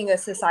is being a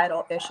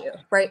societal issue,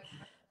 right?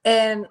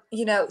 And,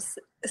 you know,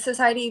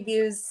 society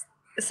views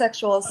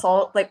sexual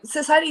assault, like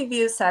society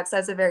views sex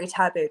as a very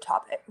taboo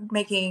topic,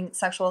 making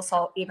sexual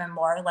assault even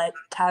more like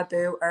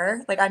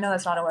taboo-er. Like, I know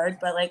that's not a word,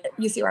 but like,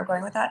 you see where I'm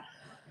going with that.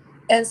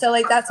 And so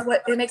like, that's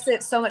what it makes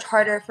it so much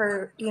harder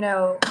for, you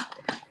know,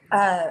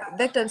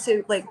 victims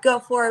to like go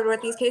forward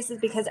with these cases,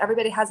 because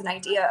everybody has an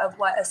idea of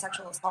what a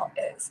sexual assault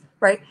is,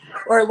 right?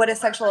 Or what a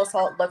sexual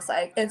assault looks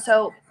like. And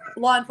so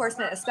law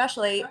enforcement,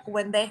 especially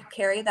when they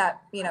carry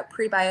that, you know,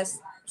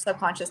 pre-biased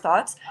subconscious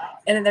thoughts,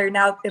 and then they're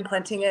now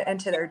implanting it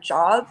into their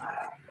job,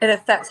 it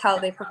affects how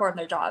they perform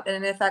their job,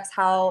 and it affects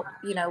how,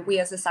 you know, we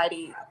as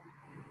society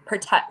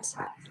protect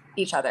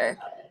each other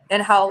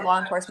and how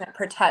law enforcement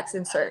protects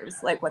and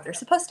serves like what they're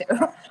supposed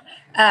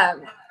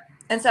to.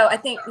 And so I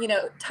think, you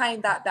know,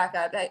 tying that back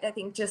up, I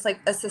think just like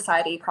a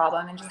society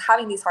problem and just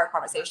having these hard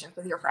conversations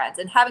with your friends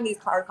and having these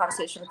hard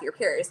conversations with your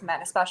peers,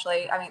 men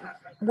especially, I mean,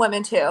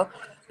 women too,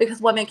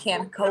 because women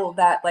can hold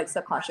that like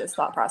subconscious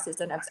thought process,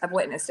 and I've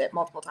witnessed it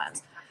multiple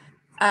times.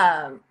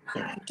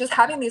 Just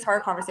having these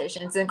hard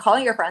conversations and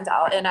calling your friends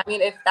out. And I mean,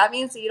 if that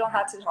means that you don't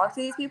have to talk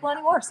to these people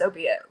anymore, so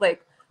be it.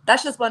 Like,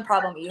 that's just one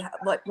problem that you have,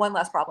 like one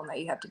less problem that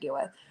you have to deal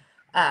with.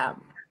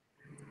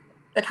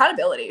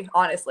 Accountability,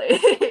 honestly,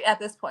 at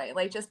this point,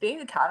 like just being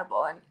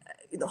accountable and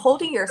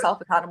holding yourself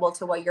accountable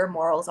to what your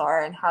morals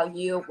are and how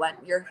you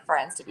want your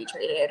friends to be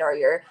treated, or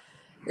your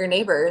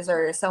neighbors,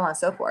 or so on and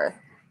so forth.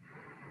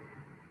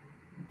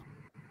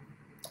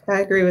 I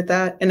agree with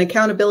that. And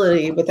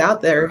accountability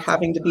without there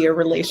having to be a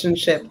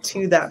relationship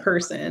to that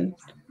person.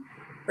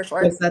 For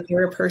sure. Just that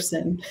they're a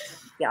person.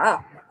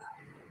 Yeah.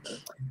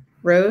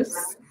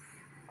 Rose?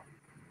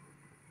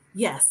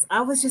 Yes, I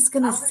was just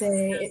going to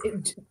say,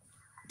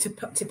 to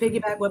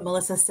piggyback what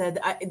Melissa said,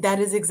 that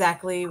is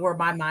exactly where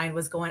my mind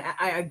was going.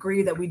 I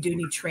agree that we do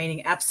need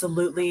training,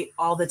 absolutely,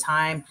 all the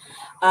time,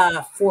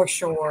 for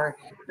sure.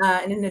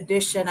 And in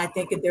addition, I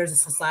think that there's a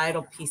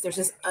societal piece. There's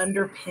this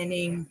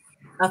underpinning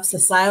of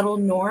societal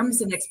norms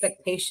and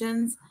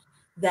expectations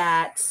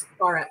that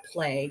are at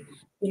play.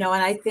 You know,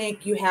 and I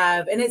think you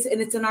have, and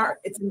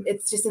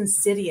it's just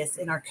insidious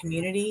in our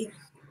community.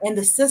 And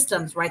the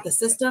systems, right? The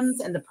systems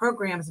and the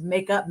programs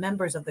make up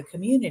members of the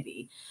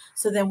community.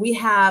 So then we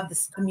have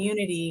this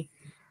community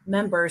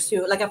members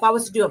who, like, if I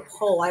was to do a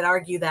poll, I'd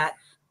argue that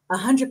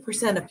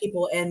 100% of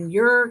people in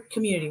your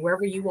community,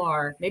 wherever you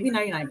are, maybe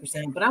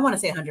 99%, but I want to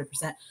say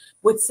 100%,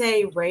 would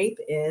say rape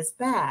is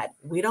bad.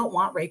 We don't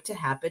want rape to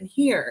happen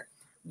here.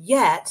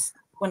 Yet,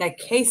 when a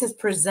case is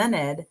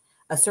presented,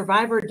 a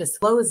survivor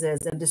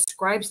discloses and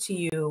describes to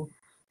you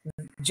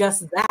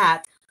just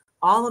that,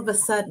 all of a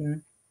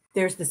sudden,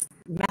 there's this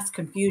mass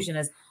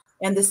confusion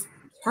and this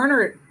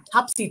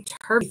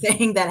topsy-turvy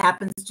thing that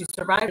happens to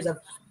survivors of,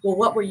 well,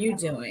 what were you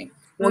doing?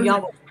 Well,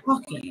 y'all were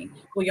talking.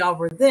 Well, y'all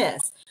were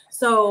this.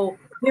 So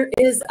there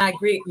is, I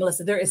agree,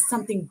 Melissa, there is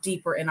something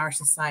deeper in our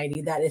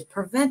society that is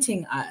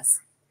preventing us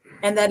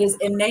and that is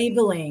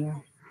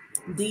enabling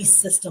these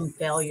system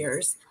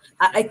failures.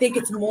 I think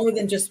it's more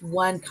than just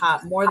one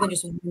cop, more than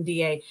just one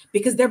DA,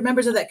 because they're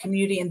members of that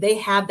community and they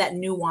have that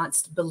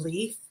nuanced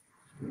belief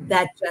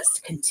that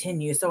just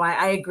continues. So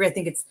I agree. I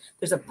think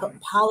there's a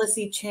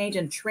policy change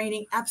and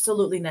training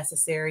absolutely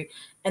necessary.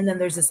 And then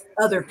there's this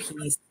other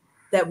piece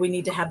that we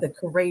need to have the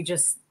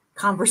courageous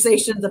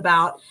conversations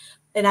about.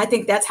 And I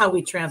think that's how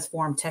we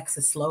transform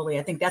Texas slowly.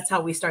 I think that's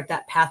how we start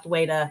that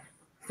pathway to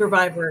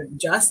survivor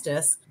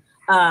justice.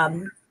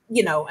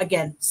 You know,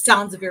 again,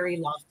 sounds very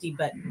lofty,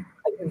 but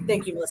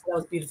thank you, Melissa. That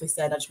was beautifully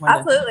said. I just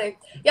wanted Absolutely.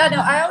 Yeah, no,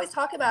 I always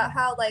talk about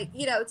how, like,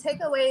 you know,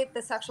 take away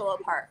the sexual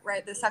part,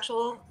 right? The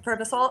sexual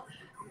assault.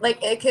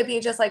 Like, it could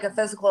be just like a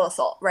physical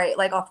assault, right?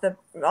 Like off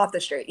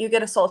the street. You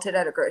get assaulted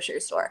at a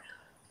grocery store.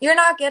 You're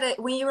not gonna,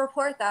 when you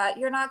report that,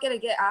 you're not gonna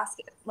get asked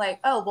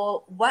like, oh,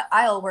 well, what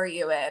aisle were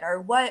you in,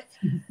 or what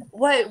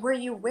were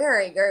you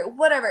wearing, or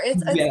whatever.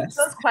 It's Yes.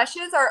 Those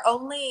questions are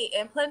only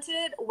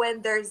implanted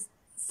when there's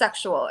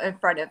sexual in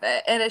front of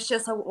it, and it's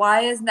just,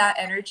 why is that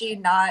energy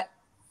not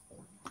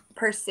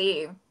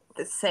perceived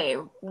the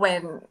same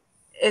when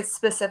it's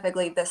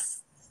specifically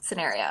this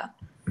scenario?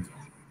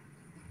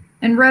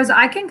 And Rose,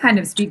 I can kind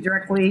of speak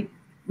directly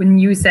when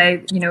you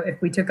say, you know,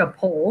 if we took a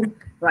poll,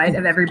 right,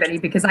 of everybody,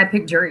 because I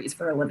pick juries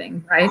for a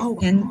living, right? Oh,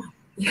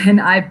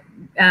 wow.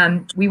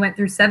 And we went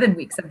through 7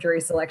 weeks of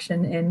jury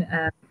selection in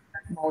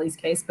Molly's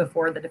case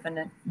before the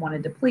defendant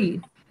wanted to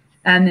plead.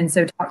 And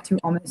so talked to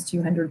almost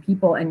 200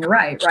 people. And you're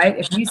right?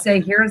 If you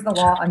say, here's the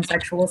law on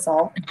sexual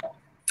assault,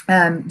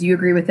 do you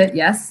agree with it?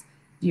 Yes.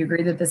 Do you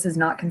agree that this is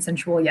not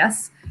consensual?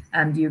 Yes.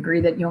 Do you agree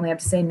that you only have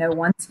to say no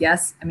once?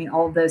 Yes. I mean,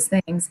 all of those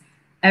things.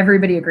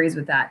 Everybody agrees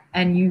with that.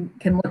 And you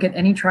can look at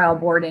any trial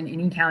board in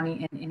any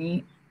county in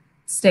any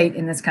state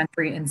in this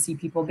country and see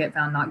people get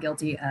found not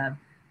guilty of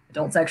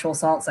adult sexual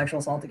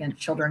assault against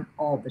children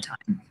all the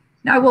time.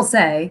 Now, I will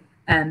say,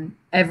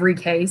 every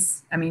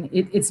case, I mean,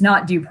 it's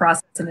not due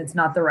process and it's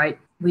not the right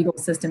legal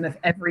system if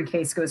every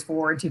case goes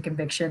forward to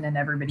conviction and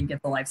everybody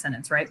gets a life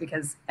sentence, right?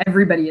 Because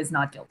everybody is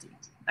not guilty.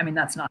 I mean,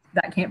 that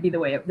can't be the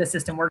way the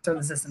system works, or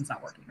the system's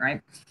not working, right?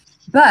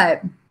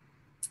 But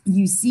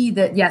you see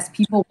that, yes,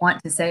 people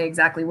want to say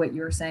exactly what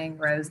you're saying,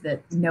 Rose,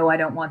 that no, I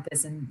don't want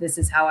this, and this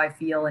is how I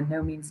feel, and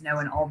no means no,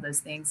 and all those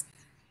things.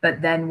 But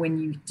then when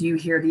you do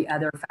hear the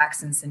other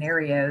facts and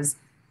scenarios,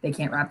 they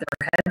can't wrap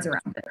their heads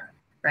around it,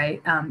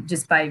 right?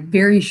 Just by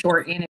very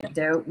short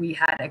anecdote, we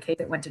had a case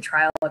that went to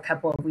trial a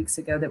couple of weeks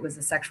ago that was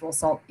a sexual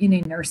assault in a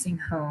nursing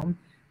home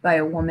by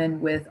a woman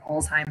with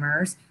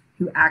Alzheimer's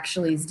who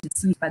actually is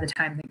deceased by the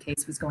time the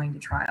case was going to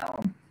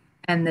trial.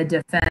 And the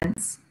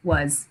defense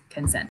was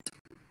consent.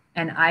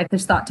 And I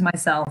just thought to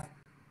myself,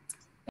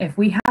 if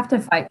we have to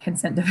fight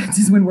consent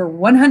defenses when we're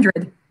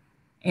 100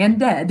 and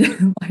dead,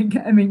 like,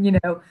 I mean, you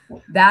know,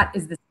 that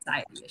is the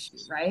society issue,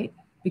 right?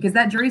 Because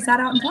that jury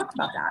sat out and talked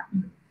about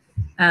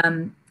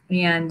that.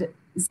 And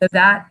So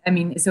that, I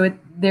mean, so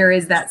there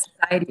is that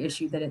society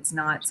issue that it's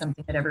not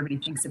something that everybody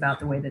thinks about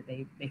the way that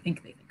they think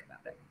about it.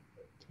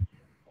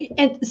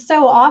 And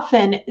so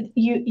often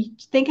you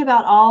think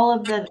about all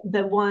of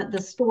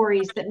the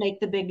stories that make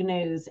the big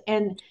news,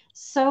 and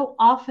so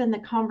often the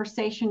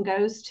conversation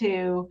goes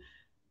to,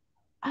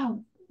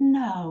 oh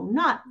no,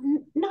 not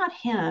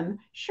him,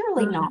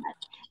 surely not.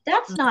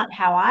 That's not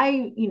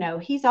how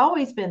he's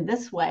always been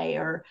this way,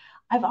 or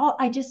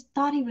I just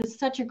thought he was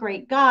such a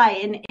great guy.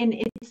 And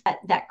it's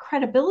that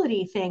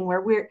credibility thing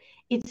where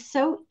it's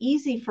so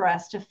easy for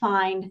us to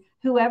find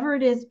whoever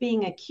it is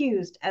being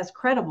accused as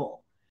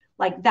credible.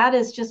 Like that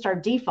is just our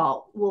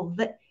default. Well,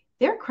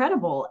 they're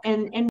credible.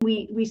 And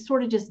we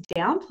sort of just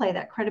downplay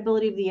that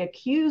credibility of the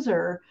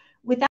accuser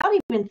without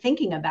even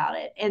thinking about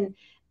it.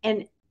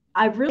 And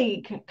I've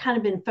really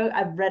kind of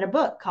I've read a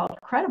book called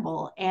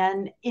Credible,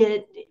 and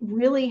it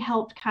really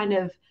helped kind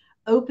of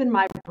open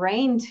my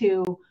brain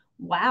to,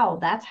 wow,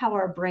 that's how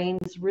our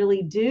brains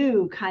really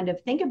do kind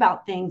of think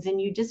about things.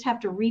 And you just have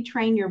to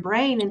retrain your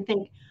brain and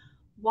think,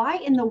 why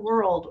in the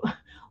world,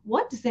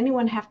 what does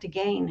anyone have to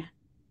gain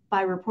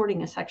by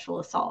reporting a sexual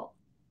assault?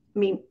 I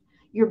mean,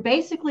 you're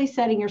basically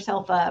setting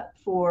yourself up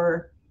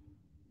for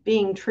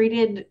being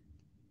treated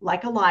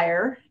like a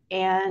liar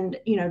and,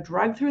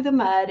 dragged through the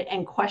mud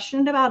and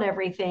questioned about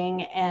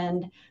everything,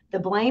 and the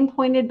blame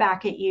pointed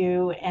back at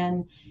you.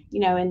 And,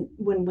 and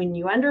when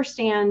you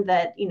understand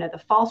that,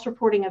 the false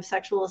reporting of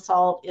sexual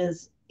assault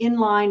is in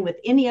line with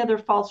any other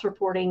false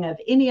reporting of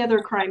any other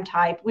crime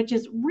type, which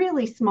is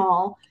really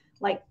small,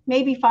 like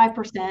maybe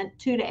 5%,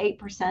 2 to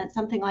 8%,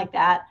 something like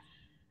that.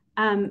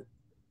 How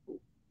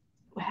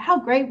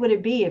great would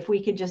it be if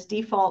we could just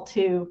default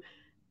to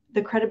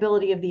the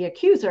credibility of the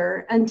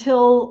accuser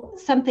until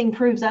something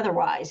proves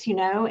otherwise,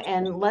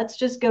 and let's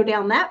just go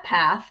down that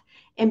path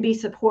and be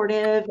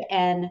supportive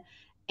and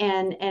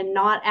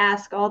not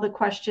ask all the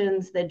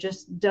questions that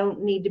just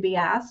don't need to be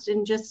asked,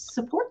 and just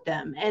support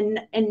them and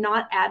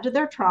not add to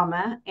their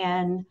trauma.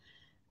 And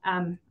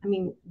I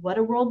mean, what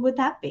a world would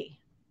that be?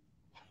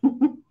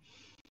 Oh,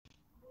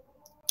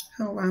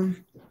 wow.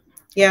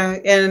 Yeah.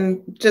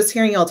 And just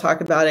hearing y'all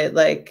talk about it,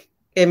 like,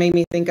 it made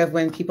me think of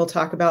when people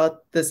talk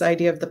about this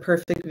idea of the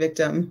perfect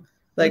victim,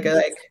 like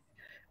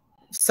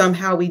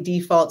somehow we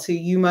default to,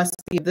 you must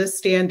be this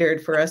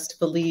standard for us to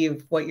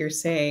believe what you're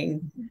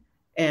saying,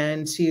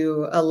 and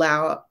to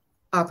allow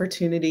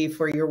opportunity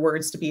for your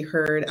words to be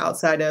heard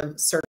outside of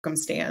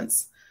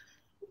circumstance.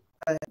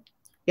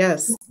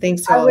 Yes,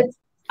 thanks, y'all.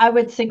 I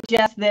would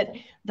suggest that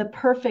the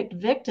perfect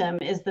victim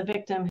is the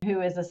victim who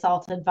is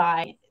assaulted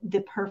by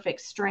the perfect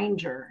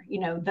stranger.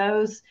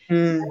 Those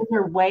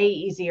are way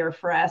easier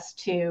for us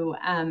to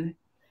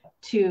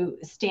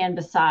stand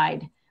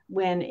beside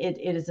when it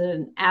is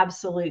an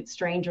absolute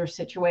stranger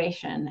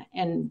situation.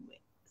 And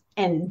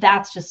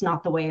that's just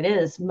not the way it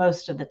is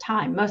most of the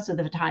time. Most of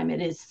the time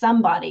it is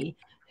somebody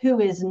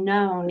who is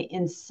known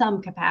in some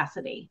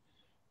capacity.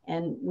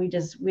 And we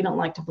don't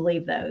like to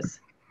believe those.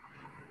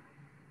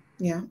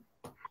 Yeah.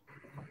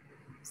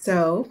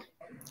 So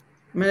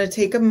I'm going to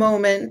take a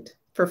moment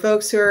for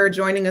folks who are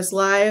joining us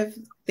live.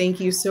 Thank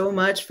you so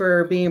much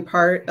for being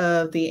part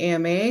of the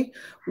AMA.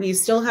 We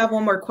still have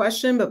one more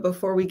question, but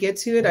before we get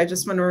to it, I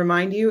just want to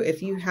remind you,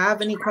 if you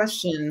have any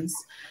questions,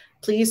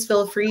 please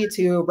feel free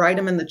to write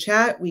them in the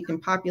chat. We can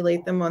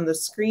populate them on the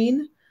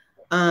screen.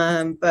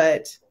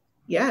 But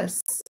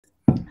yes,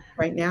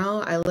 right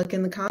now I look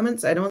in the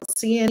comments. I don't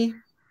see any.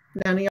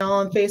 None of y'all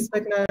on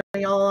Facebook, none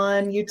of y'all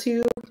on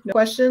YouTube. No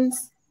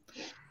questions?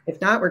 If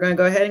not, we're going to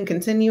go ahead and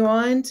continue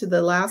on to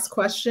the last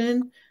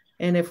question.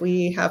 And if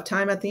we have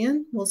time at the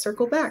end, we'll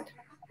circle back.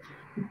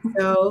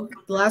 So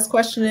the last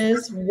question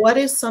is, what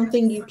is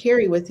something you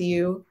carry with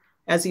you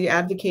as you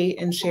advocate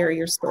and share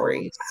your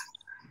stories?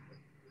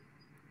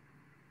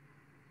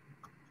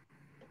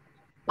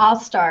 I'll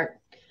start.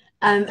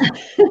 When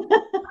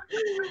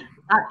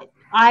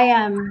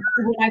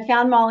I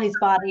found Molly's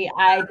body,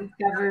 I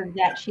discovered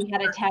that she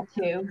had a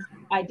tattoo.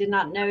 I did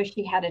not know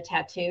she had a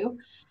tattoo.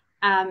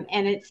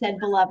 And it said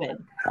beloved.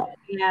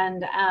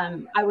 And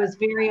I was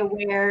very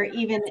aware,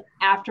 even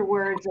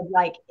afterwards, of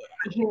like,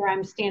 here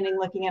I'm standing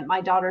looking at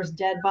my daughter's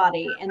dead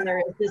body, and there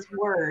is this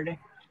word,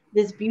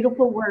 this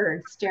beautiful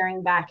word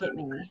staring back at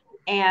me.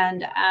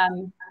 And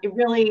it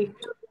really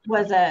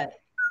was a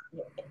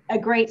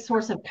great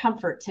source of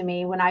comfort to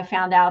me when I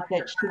found out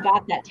that she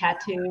got that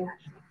tattoo,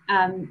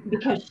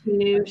 because she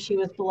knew she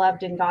was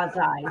beloved in God's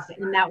eyes.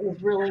 And that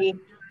was really,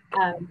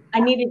 I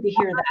needed to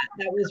hear that.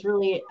 That was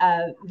really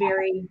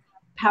very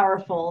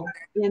powerful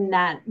in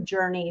that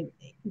journey,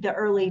 the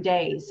early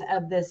days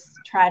of this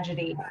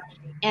tragedy.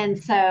 And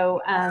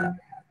so I'm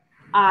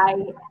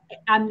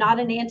not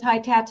an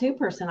anti-tattoo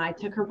person. I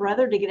took her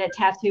brother to get a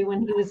tattoo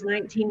when he was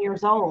 19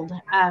 years old.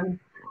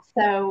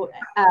 So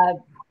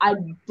I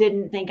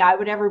didn't think I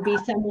would ever be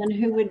someone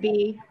who would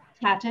be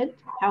tattooed.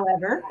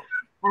 However,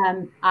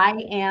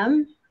 I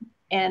am,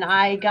 and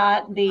I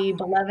got the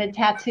beloved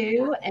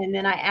tattoo, and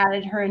then I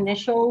added her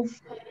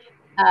initials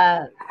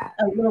a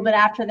little bit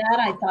after that.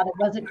 I thought it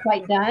wasn't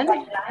quite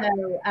done.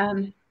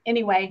 So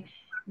anyway,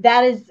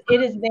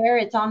 it is there.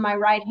 It's on my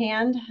right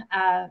hand.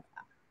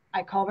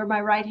 I call her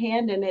my right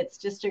hand, and it's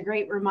just a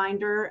great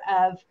reminder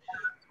of,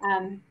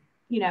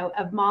 you know,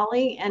 of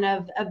Molly and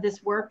of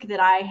this work that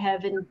I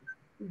have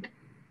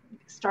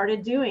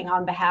started doing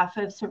on behalf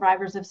of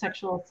survivors of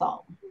sexual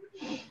assault.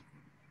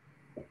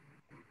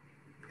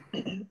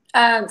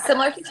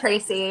 Similar to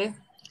Tracy,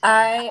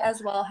 I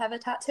as well have a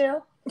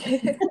tattoo.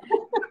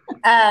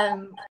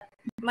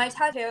 My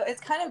tattoo,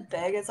 it's kind of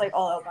big. It's like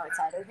all over my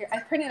side over here. I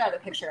printed out a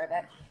picture of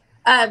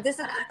it. This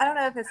is, I don't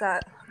know if it's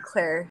that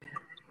clear,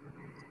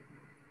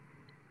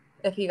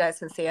 if you guys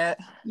can see it.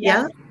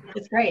 Yeah,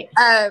 it's great.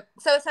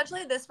 So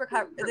essentially this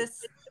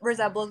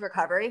resembles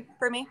recovery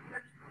for me,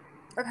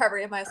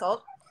 recovery of my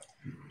assault.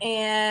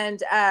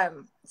 And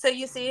so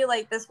you see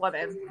like this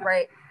woman,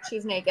 right?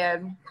 She's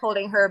naked,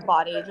 holding her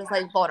body, just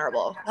like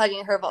vulnerable,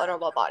 hugging her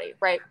vulnerable body,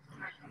 right?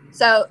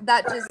 So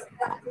that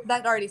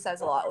already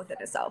says a lot within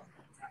itself.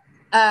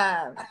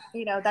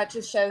 You know, that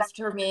just shows,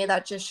 for me,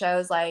 that just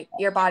shows like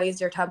your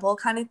body's your temple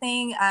kind of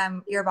thing.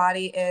 Your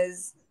body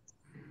is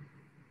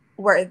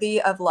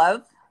worthy of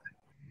love,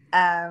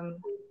 of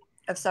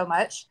so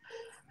much.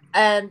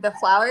 And the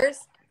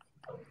flowers,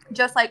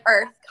 just like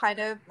earth, kind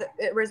of,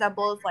 it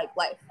resembles like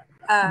life.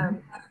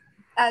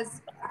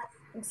 As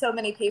so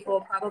many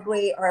people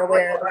probably are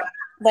aware,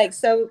 like,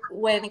 so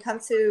when it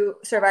comes to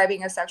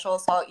surviving a sexual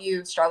assault,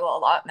 you struggle a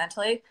lot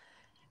mentally,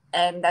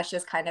 and that's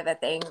just kind of a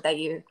thing that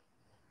you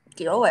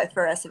deal with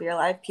for the rest of your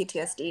life.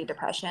 PTSD,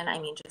 depression, I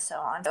mean, just so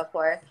on and so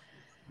forth.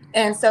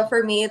 And so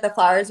for me, the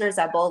flowers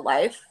resemble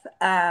life.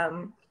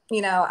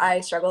 You know,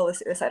 I struggle with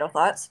suicidal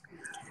thoughts,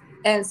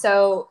 and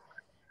so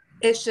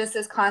it's just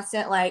this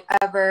constant, like,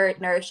 ever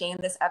nourishing,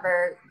 this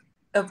ever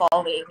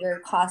evolving. You're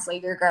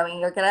growing.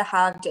 You're gonna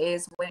have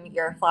days when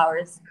your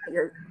flowers,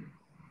 your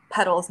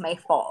petals may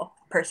fall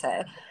per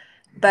se,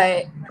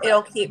 but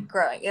it'll keep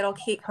growing. It'll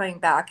keep coming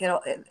back.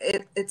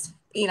 It's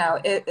you know,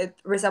 it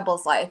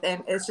resembles life,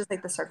 and it's just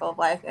like the circle of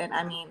life. And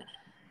I mean,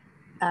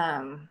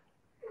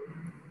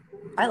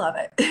 I love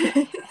it.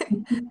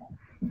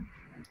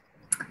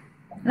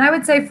 And I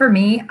would say for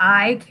me,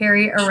 I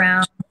carry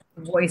around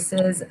the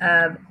voices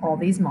of all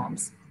these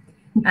moms.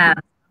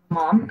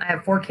 Mom, I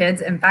have 4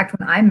 kids. In fact,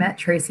 when I met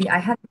Tracy, I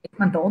had an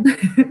 8-month-old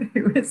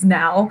who is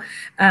now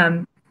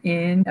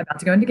about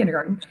to go into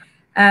kindergarten.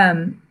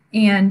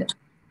 And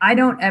I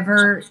don't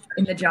ever,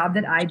 in the job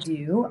that I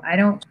do, I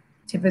don't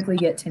typically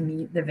get to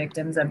meet the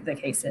victims of the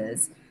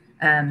cases,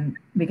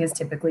 because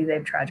typically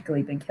they've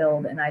tragically been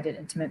killed. And I did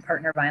intimate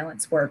partner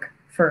violence work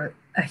for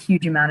a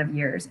huge amount of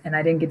years, and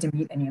I didn't get to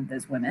meet any of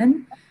those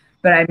women,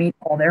 but I meet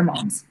all their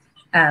moms.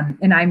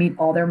 And I meet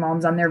all their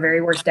moms on their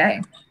very worst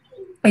day.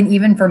 And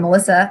even for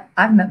Melissa,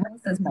 I've met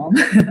Melissa's mom.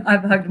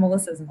 I've hugged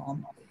Melissa's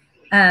mom.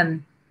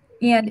 And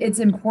it's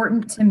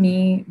important to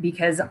me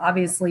because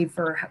obviously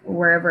for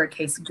wherever a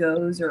case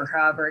goes or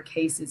however a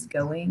case is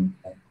going,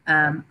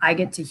 I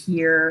get to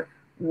hear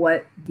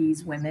what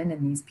these women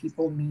and these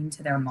people mean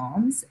to their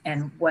moms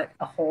and what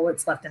a hole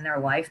it's left in their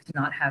life to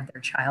not have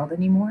their child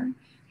anymore.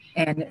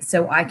 And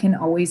so I can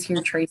always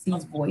hear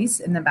Tracy's voice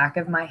in the back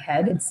of my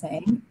head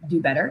saying, do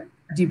better,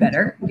 do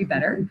better, do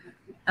better.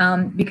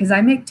 Because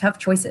I make tough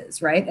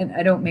choices, right? And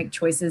I don't make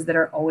choices that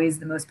are always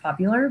the most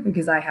popular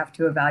because I have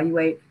to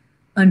evaluate,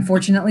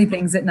 unfortunately,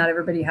 things that not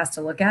everybody has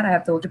to look at. I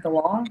have to look at the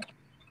law,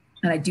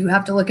 and I do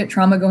have to look at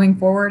trauma going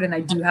forward, and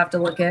I do have to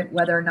look at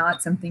whether or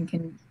not something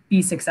can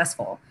be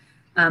successful.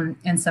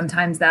 And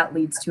sometimes that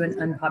leads to an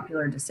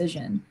unpopular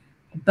decision.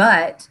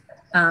 But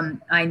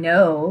I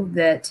know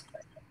that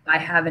I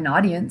have an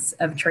audience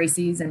of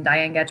Tracy's and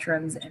Diane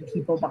Getram's and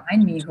people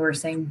behind me who are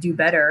saying, do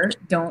better.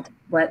 Don't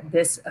let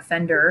this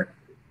offender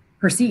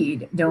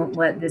proceed. Don't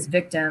let this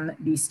victim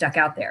be stuck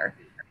out there.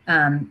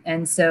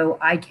 And so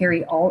I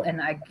carry all,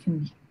 and I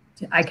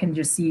can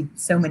just see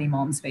so many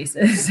moms'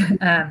 faces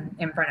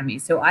in front of me.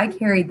 So I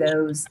carry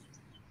those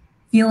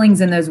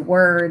feelings and those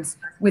words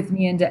with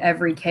me into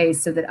every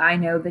case so that I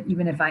know that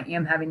even if I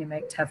am having to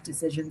make tough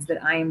decisions,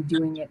 that I am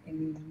doing it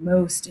in the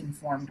most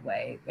informed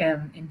way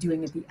and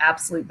doing it the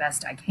absolute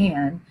best I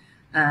can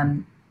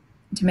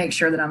to make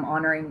sure that I'm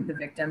honoring the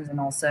victims and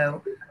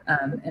also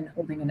and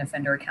holding an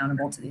offender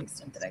accountable to the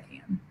extent that I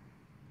can.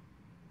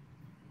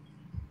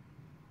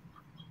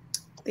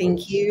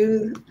 Thank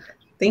you.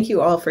 Thank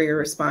you all for your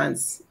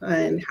response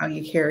and how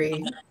you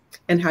carry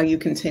and how you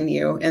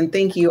continue. And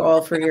thank you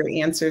all for your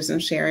answers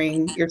and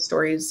sharing your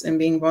stories and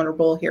being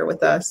vulnerable here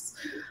with us.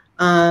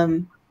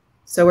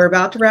 So we're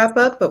about to wrap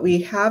up, but we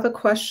have a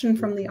question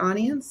from the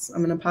audience.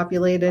 I'm going to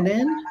populate it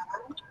in.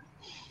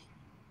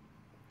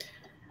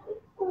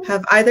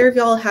 Have either of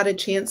y'all had a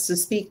chance to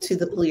speak to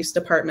the police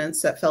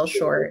departments that fell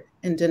short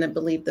and didn't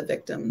believe the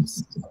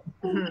victims?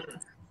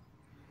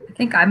 I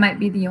think I might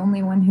be the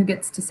only one who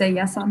gets to say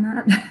yes on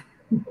that.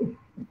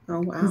 Oh,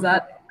 wow. Is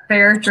that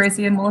fair,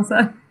 Tracy and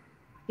Melissa?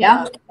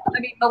 Yeah. I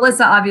mean,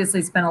 Melissa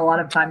obviously spent a lot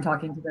of time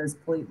talking to those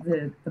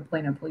the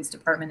Plano Police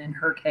Department in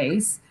her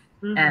case.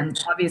 Mm-hmm.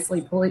 And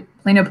obviously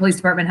Plano Police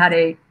Department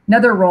had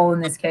another role in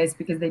this case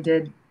because they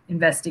did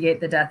investigate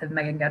the death of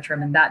Megan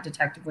Guttram, and that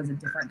detective was a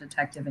different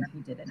detective, and he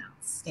did an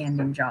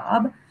outstanding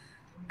job.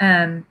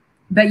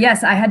 But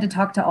yes, I had to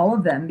talk to all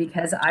of them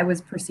because I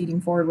was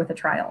proceeding forward with a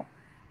trial.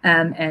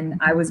 And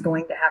I was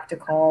going to have to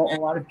call a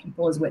lot of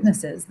people as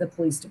witnesses, the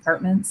police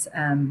departments,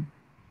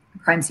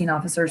 crime scene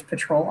officers,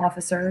 patrol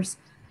officers.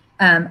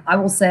 I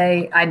will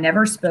say I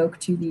never spoke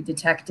to the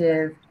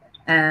detective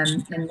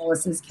in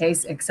Melissa's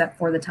case, except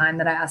for the time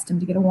that I asked him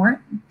to get a warrant.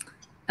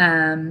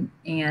 After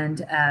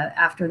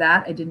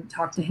that, I didn't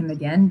talk to him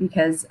again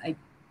because I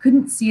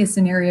couldn't see a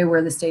scenario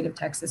where the state of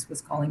Texas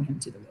was calling him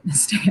to the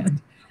witness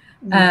stand.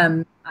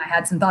 I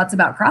had some thoughts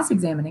about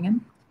cross-examining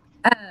him,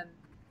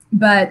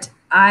 but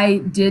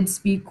I did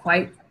speak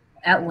quite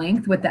at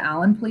length with the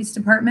Allen Police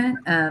Department,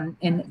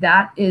 and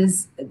that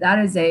is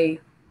a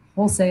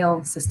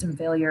wholesale system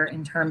failure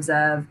in terms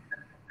of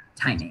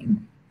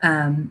timing.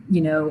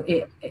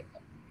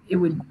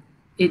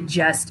 It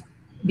just,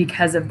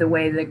 because of the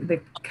way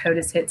the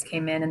CODIS hits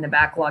came in and the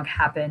backlog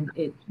happened,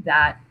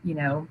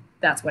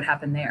 that's what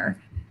happened there.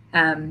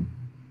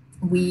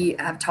 We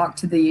have talked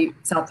to the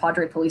South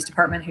Padre Police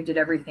Department, who did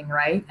everything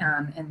right,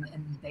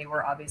 and they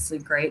were obviously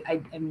great.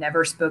 I've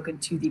never spoken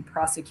to the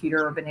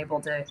prosecutor or been able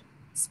to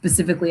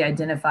specifically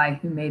identify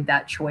who made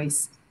that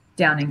choice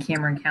down in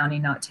Cameron County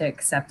not to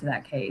accept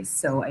that case.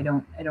 So I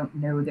don't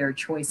know their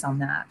choice on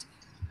that.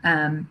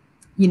 I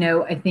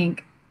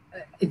think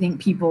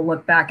people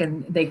look back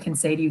and they can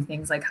say to you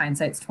things like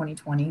hindsight's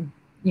 2020.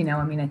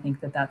 I think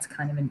that's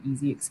kind of an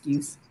easy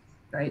excuse,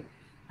 right?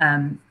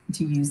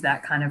 To use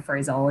that kind of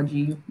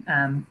phraseology.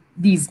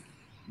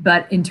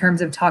 But in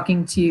terms of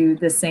talking to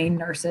the sane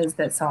nurses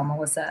that saw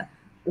Melissa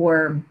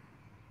or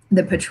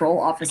the patrol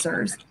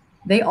officers,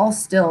 they all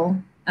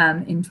still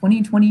in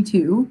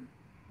 2022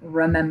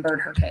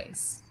 remembered her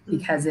case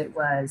because it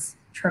was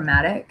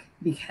traumatic,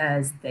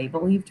 because they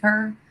believed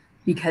her,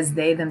 because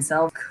they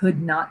themselves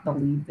could not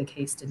believe the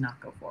case did not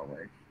go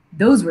forward.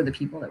 Those were the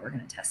people that were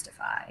going to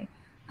testify.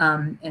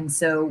 And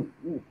so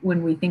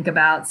when we think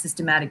about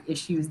systematic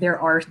issues, there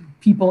are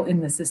people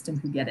in the system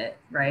who get it,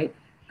 right?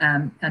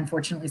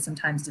 Unfortunately,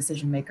 sometimes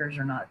decision makers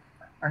are not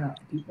the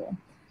people.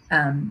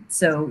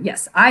 So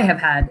yes, I have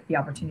had the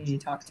opportunity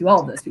to talk to all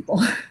of those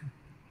people.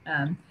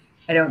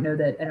 I don't know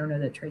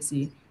that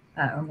Tracy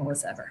or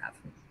Melissa ever have.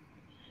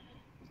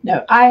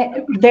 No,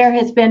 there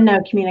has been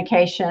no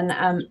communication.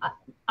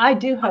 I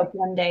do hope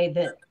one day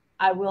that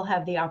I will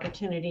have the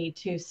opportunity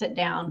to sit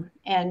down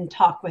and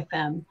talk with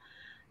them.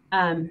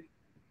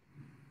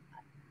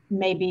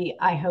 Maybe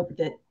I hope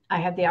that I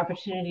have the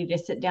opportunity to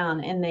sit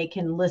down and they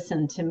can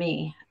listen to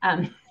me.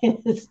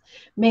 Is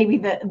maybe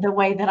the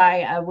way that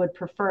I would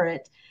prefer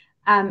it.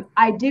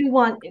 I do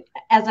want,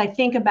 as I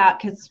think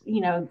about, because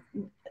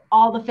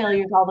all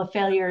the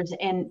failures,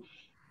 and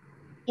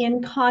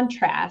in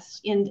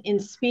contrast, in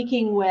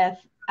speaking with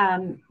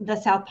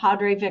the South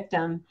Padre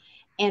victim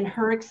and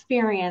her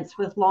experience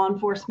with law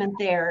enforcement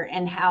there,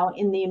 and how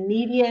in the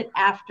immediate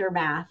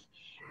aftermath,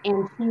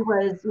 and she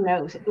was,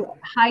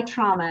 high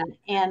trauma,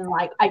 and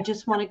like, I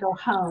just want to go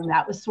home.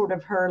 That was sort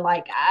of her,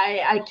 like,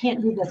 I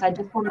can't do this. I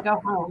just want to go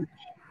home.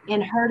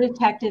 And her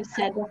detective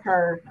said to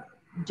her,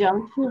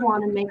 don't you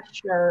want to make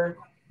sure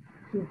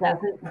he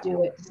doesn't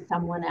do it to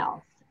someone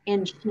else?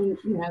 And she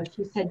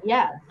said,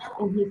 yes.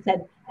 And he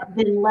said,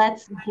 then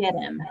let's get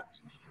him.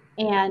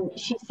 And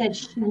she said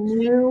she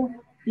knew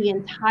the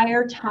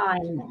entire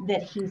time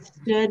that he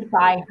stood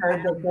by her,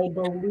 that they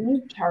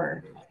believed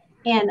her.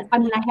 And I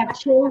mean, I have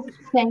chills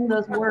saying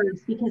those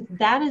words because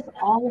that is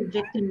all a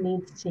victim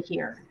needs to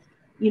hear.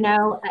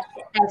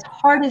 As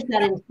hard as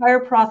that entire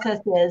process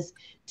is,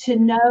 to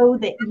know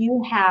that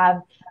you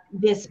have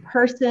this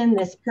person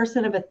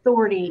of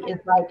authority is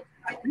like,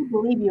 I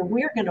believe you,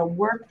 we're going to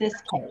work this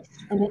case,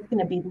 and it's going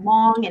to be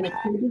long and it's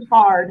going to be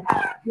hard,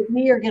 but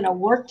we are going to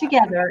work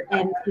together.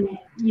 And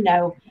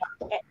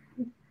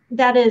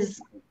that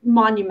is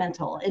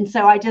monumental. And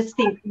so I just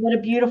think what a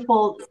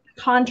beautiful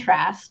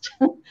contrast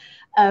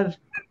of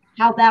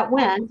how that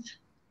went,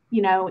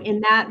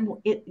 in that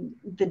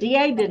the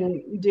DA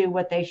didn't do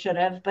what they should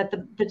have, but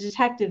the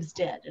detectives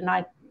did. And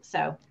I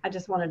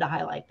just wanted to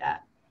highlight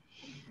that.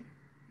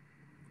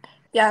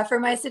 Yeah, for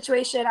my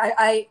situation,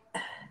 I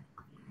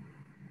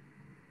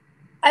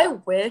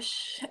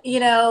wish,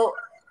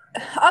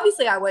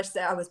 obviously I wish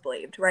that I was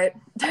believed, right?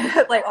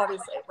 Like,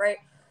 obviously, right?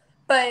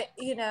 But,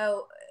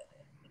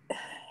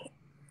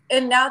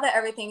 and now that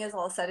everything is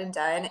all said and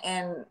done,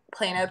 and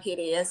Plano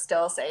PD is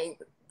still saying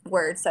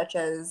words such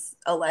as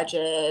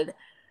alleged,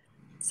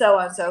 so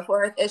on and so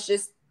forth, it's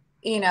just,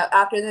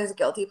 after this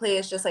guilty plea,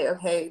 it's just like,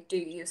 okay, do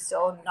you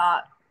still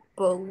not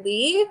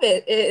believe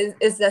it?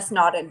 Is this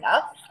not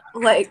enough?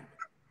 Like,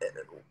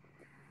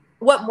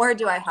 what more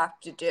do I have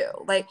to do?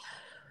 Like,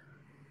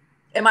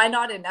 am I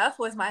not enough?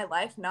 Was my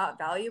life not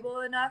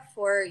valuable enough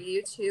for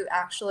you to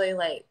actually,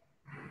 like,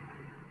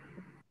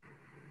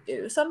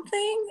 do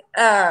something?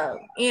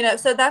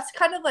 So that's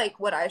kind of like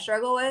what I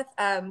struggle with.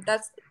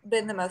 That's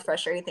been the most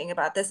frustrating thing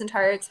about this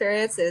entire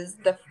experience, is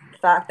the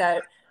fact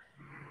that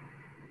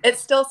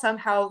it's still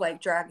somehow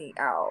like dragging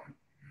out.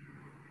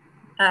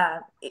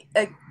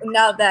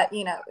 now that,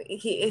 you know,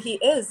 he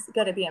is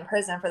going to be in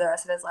prison for the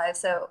rest of his life.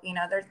 So, you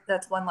know,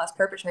 that's one less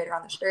perpetrator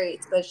on the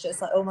streets, but it's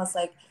just like, almost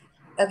like,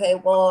 okay,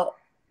 well,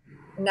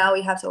 now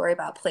we have to worry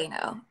about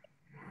Plano.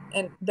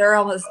 And they're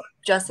almost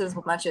just as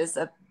much as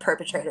a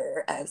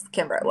perpetrator as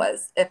Kimbra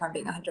was, if I'm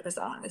being 100%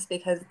 honest,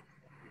 because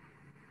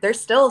they're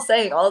still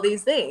saying all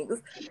these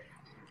things.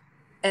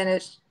 And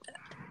it's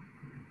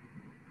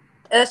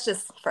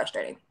just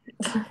frustrating.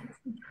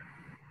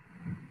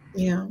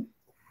 Yeah.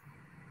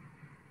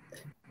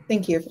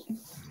 Thank you.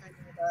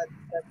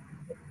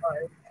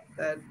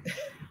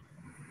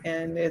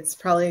 And it's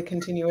probably a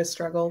continuous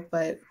struggle,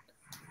 but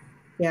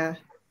yeah.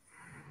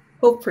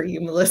 Hope for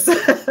you, Melissa.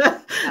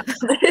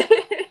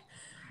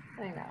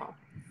 I know.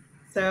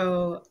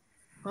 So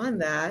on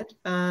that,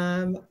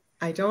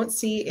 I don't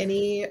see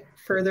any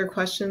further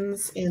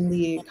questions in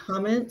the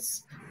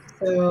comments.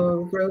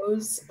 So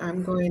Rose,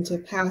 I'm going to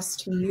pass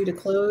to you to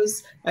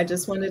close. I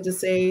just wanted to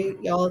say,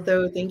 y'all,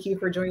 though, thank you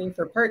for joining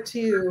for part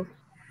 2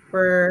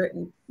 for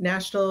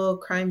National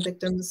Crime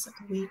Victims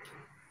Week.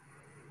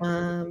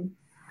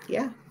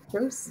 Yeah,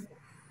 Rose.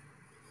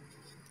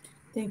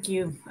 Thank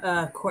you,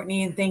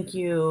 Courtney, and thank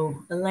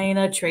you,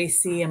 Allenna,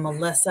 Tracy, and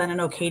Melissa. And I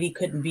know Katie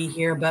couldn't be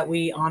here, but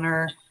we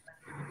honor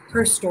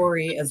her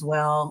story as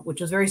well, which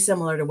was very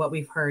similar to what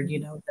we've heard, you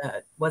know,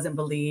 that wasn't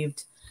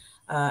believed,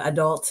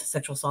 adult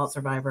sexual assault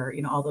survivor,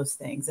 you know, all those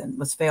things, and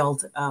was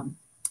failed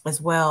as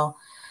well.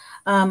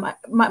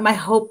 My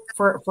hope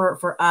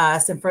for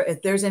us, and for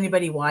if there's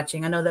anybody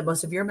watching, I know that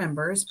most of your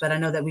members, but I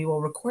know that we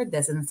will record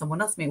this and then someone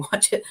else may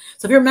watch it.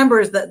 So if you're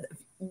members, that,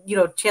 you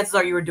know, chances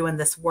are you were doing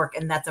this work,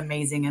 and that's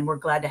amazing. And we're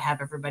glad to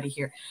have everybody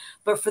here.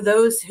 But for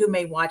those who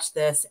may watch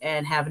this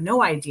and have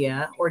no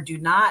idea, or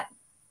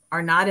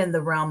are not in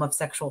the realm of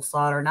sexual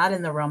assault, or not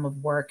in the realm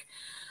of work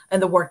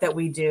and the work that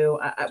we do,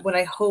 what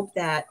I hope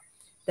that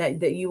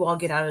you all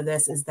get out of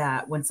this is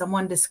that when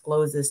someone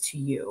discloses to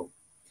you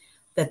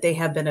that they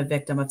have been a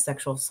victim of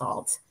sexual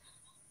assault,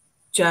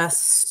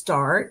 just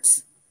start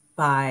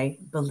by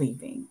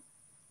believing.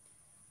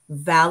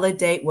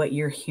 Validate what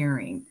you're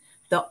hearing.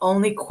 The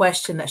only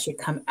question that should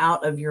come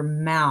out of your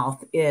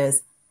mouth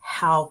is,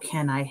 how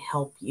can I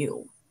help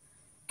you?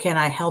 Can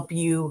I help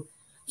you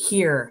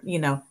here? You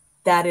know,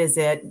 that is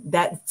it.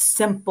 That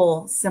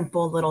simple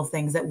little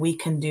things that we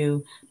can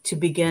do to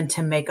begin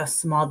to make a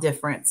small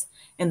difference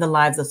in the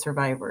lives of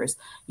survivors.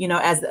 You know,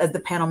 as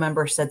the panel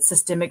member said,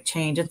 systemic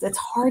change, it's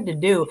hard to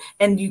do.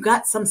 And you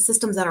got some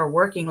systems that are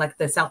working, like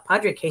the South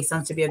Padre case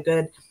sounds to be a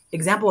good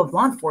example of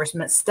law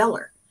enforcement.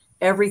 Stellar.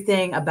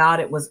 Everything about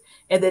it was,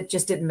 and it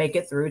just didn't make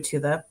it through to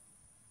the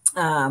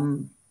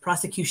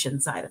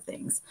prosecution side of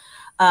things.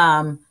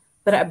 But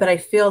I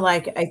feel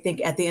like, I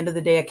think at the end of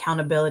the day,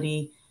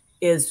 accountability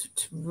is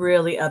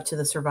really up to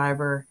the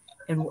survivor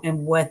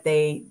and what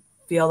they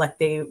feel like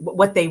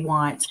what they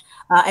want.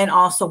 And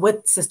also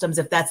with systems,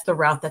 if that's the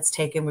route that's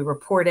taken, we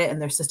report it in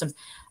their systems.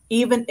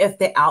 Even if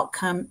the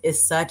outcome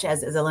is such,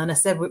 as Allenna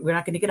said, we're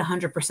not going to get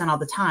 100% all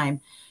the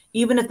time.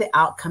 Even if the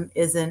outcome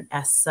isn't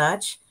as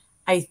such,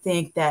 I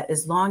think that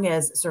as long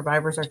as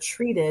survivors are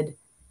treated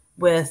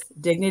with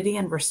dignity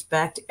and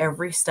respect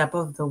every step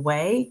of the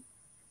way,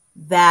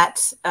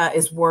 that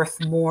is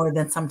worth more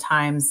than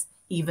sometimes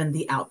even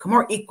the outcome,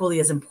 or equally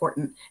as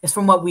important. Is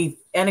from what we've,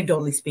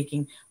 anecdotally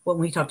speaking, when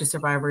we talk to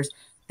survivors,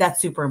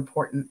 that's super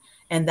important.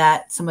 And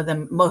that some of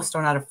them, most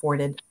are not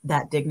afforded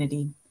that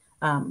dignity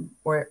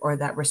or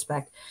that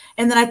respect.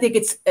 And then I think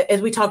it's,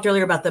 as we talked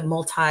earlier about the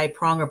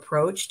multi-prong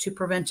approach to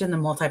prevention, the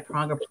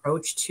multi-prong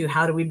approach to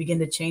how do we begin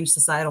to change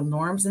societal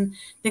norms and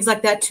things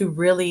like that, to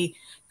really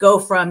go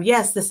from,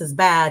 yes, this is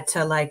bad,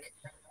 to like,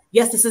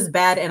 yes, this is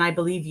bad, and I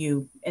believe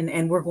you,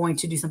 and we're going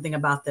to do something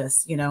about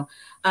this. You know,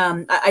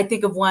 I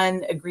think of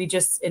one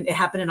egregious, and it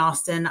happened in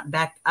Austin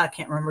back, I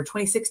can't remember,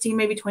 2016,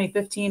 maybe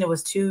 2015. It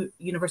was 2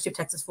 University of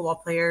Texas football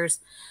players.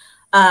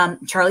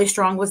 Charlie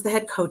Strong was the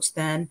head coach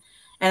then,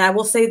 and I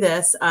will say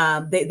this: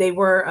 they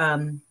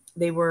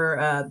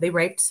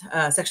raped,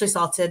 sexually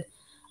assaulted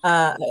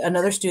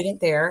another student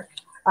there.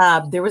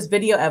 There was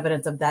video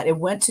evidence of that. It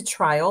went to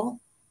trial.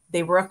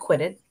 They were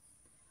acquitted.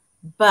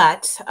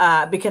 But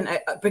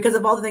because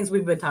of all the things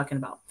we've been talking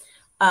about.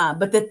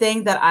 But the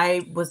thing that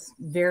I was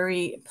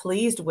very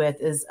pleased with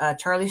is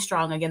Charlie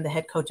Strong, again, the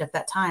head coach at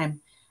that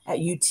time at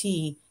UT,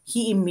 he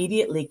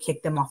immediately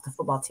kicked them off the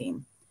football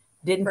team.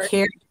 Didn't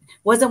care.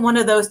 Wasn't one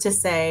of those to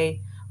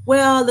say,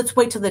 well, let's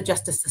wait till the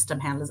justice system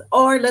handles it,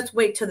 or let's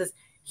wait till this.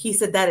 He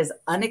said that is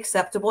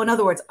unacceptable. In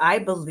other words, I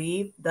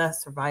believe the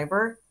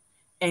survivor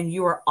and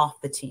you are off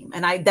the team.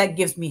 And that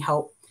gives me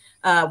hope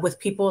with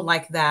people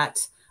like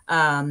that.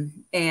 And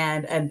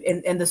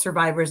the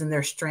survivors and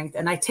their strength.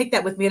 And I take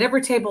that with me at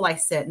every table I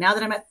sit. Now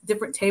that I'm at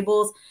different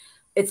tables,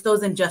 it's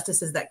those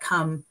injustices that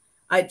come.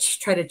 I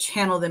try to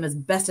channel them as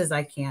best as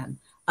I can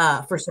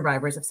for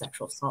survivors of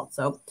sexual assault.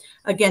 So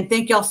again,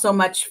 thank y'all so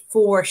much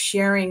for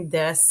sharing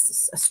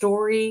this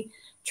story.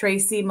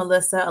 Tracy,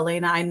 Melissa,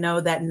 Allenna, I know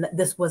that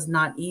this was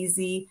not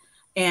easy.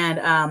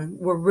 And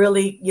we're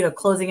really,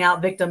 closing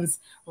out Victims'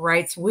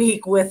 Rights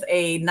Week with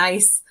a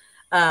nice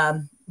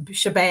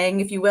shebang,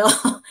 if you will.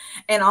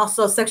 And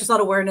also Sexual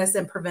Assault Awareness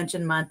and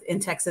Prevention Month in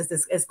Texas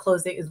is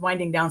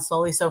winding down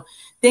slowly. So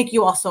thank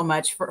you all so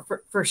much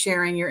for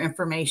sharing your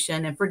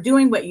information and for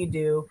doing what you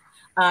do.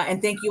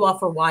 And thank you all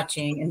for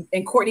watching.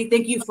 And Courtney,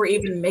 thank you for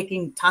even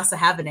making TAASA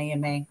have an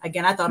AMA.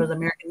 Again, I thought it was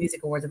American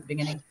Music Awards at the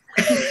beginning.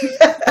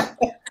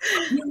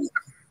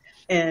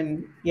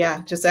 And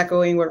yeah, just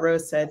echoing what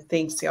Rose said.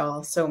 Thanks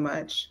y'all so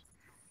much.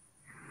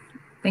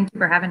 Thank you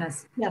for having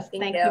us. Yes,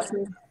 thank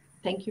you.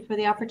 Thank you for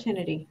the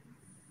opportunity.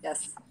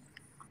 Yes.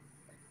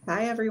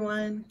 Bye,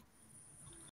 everyone.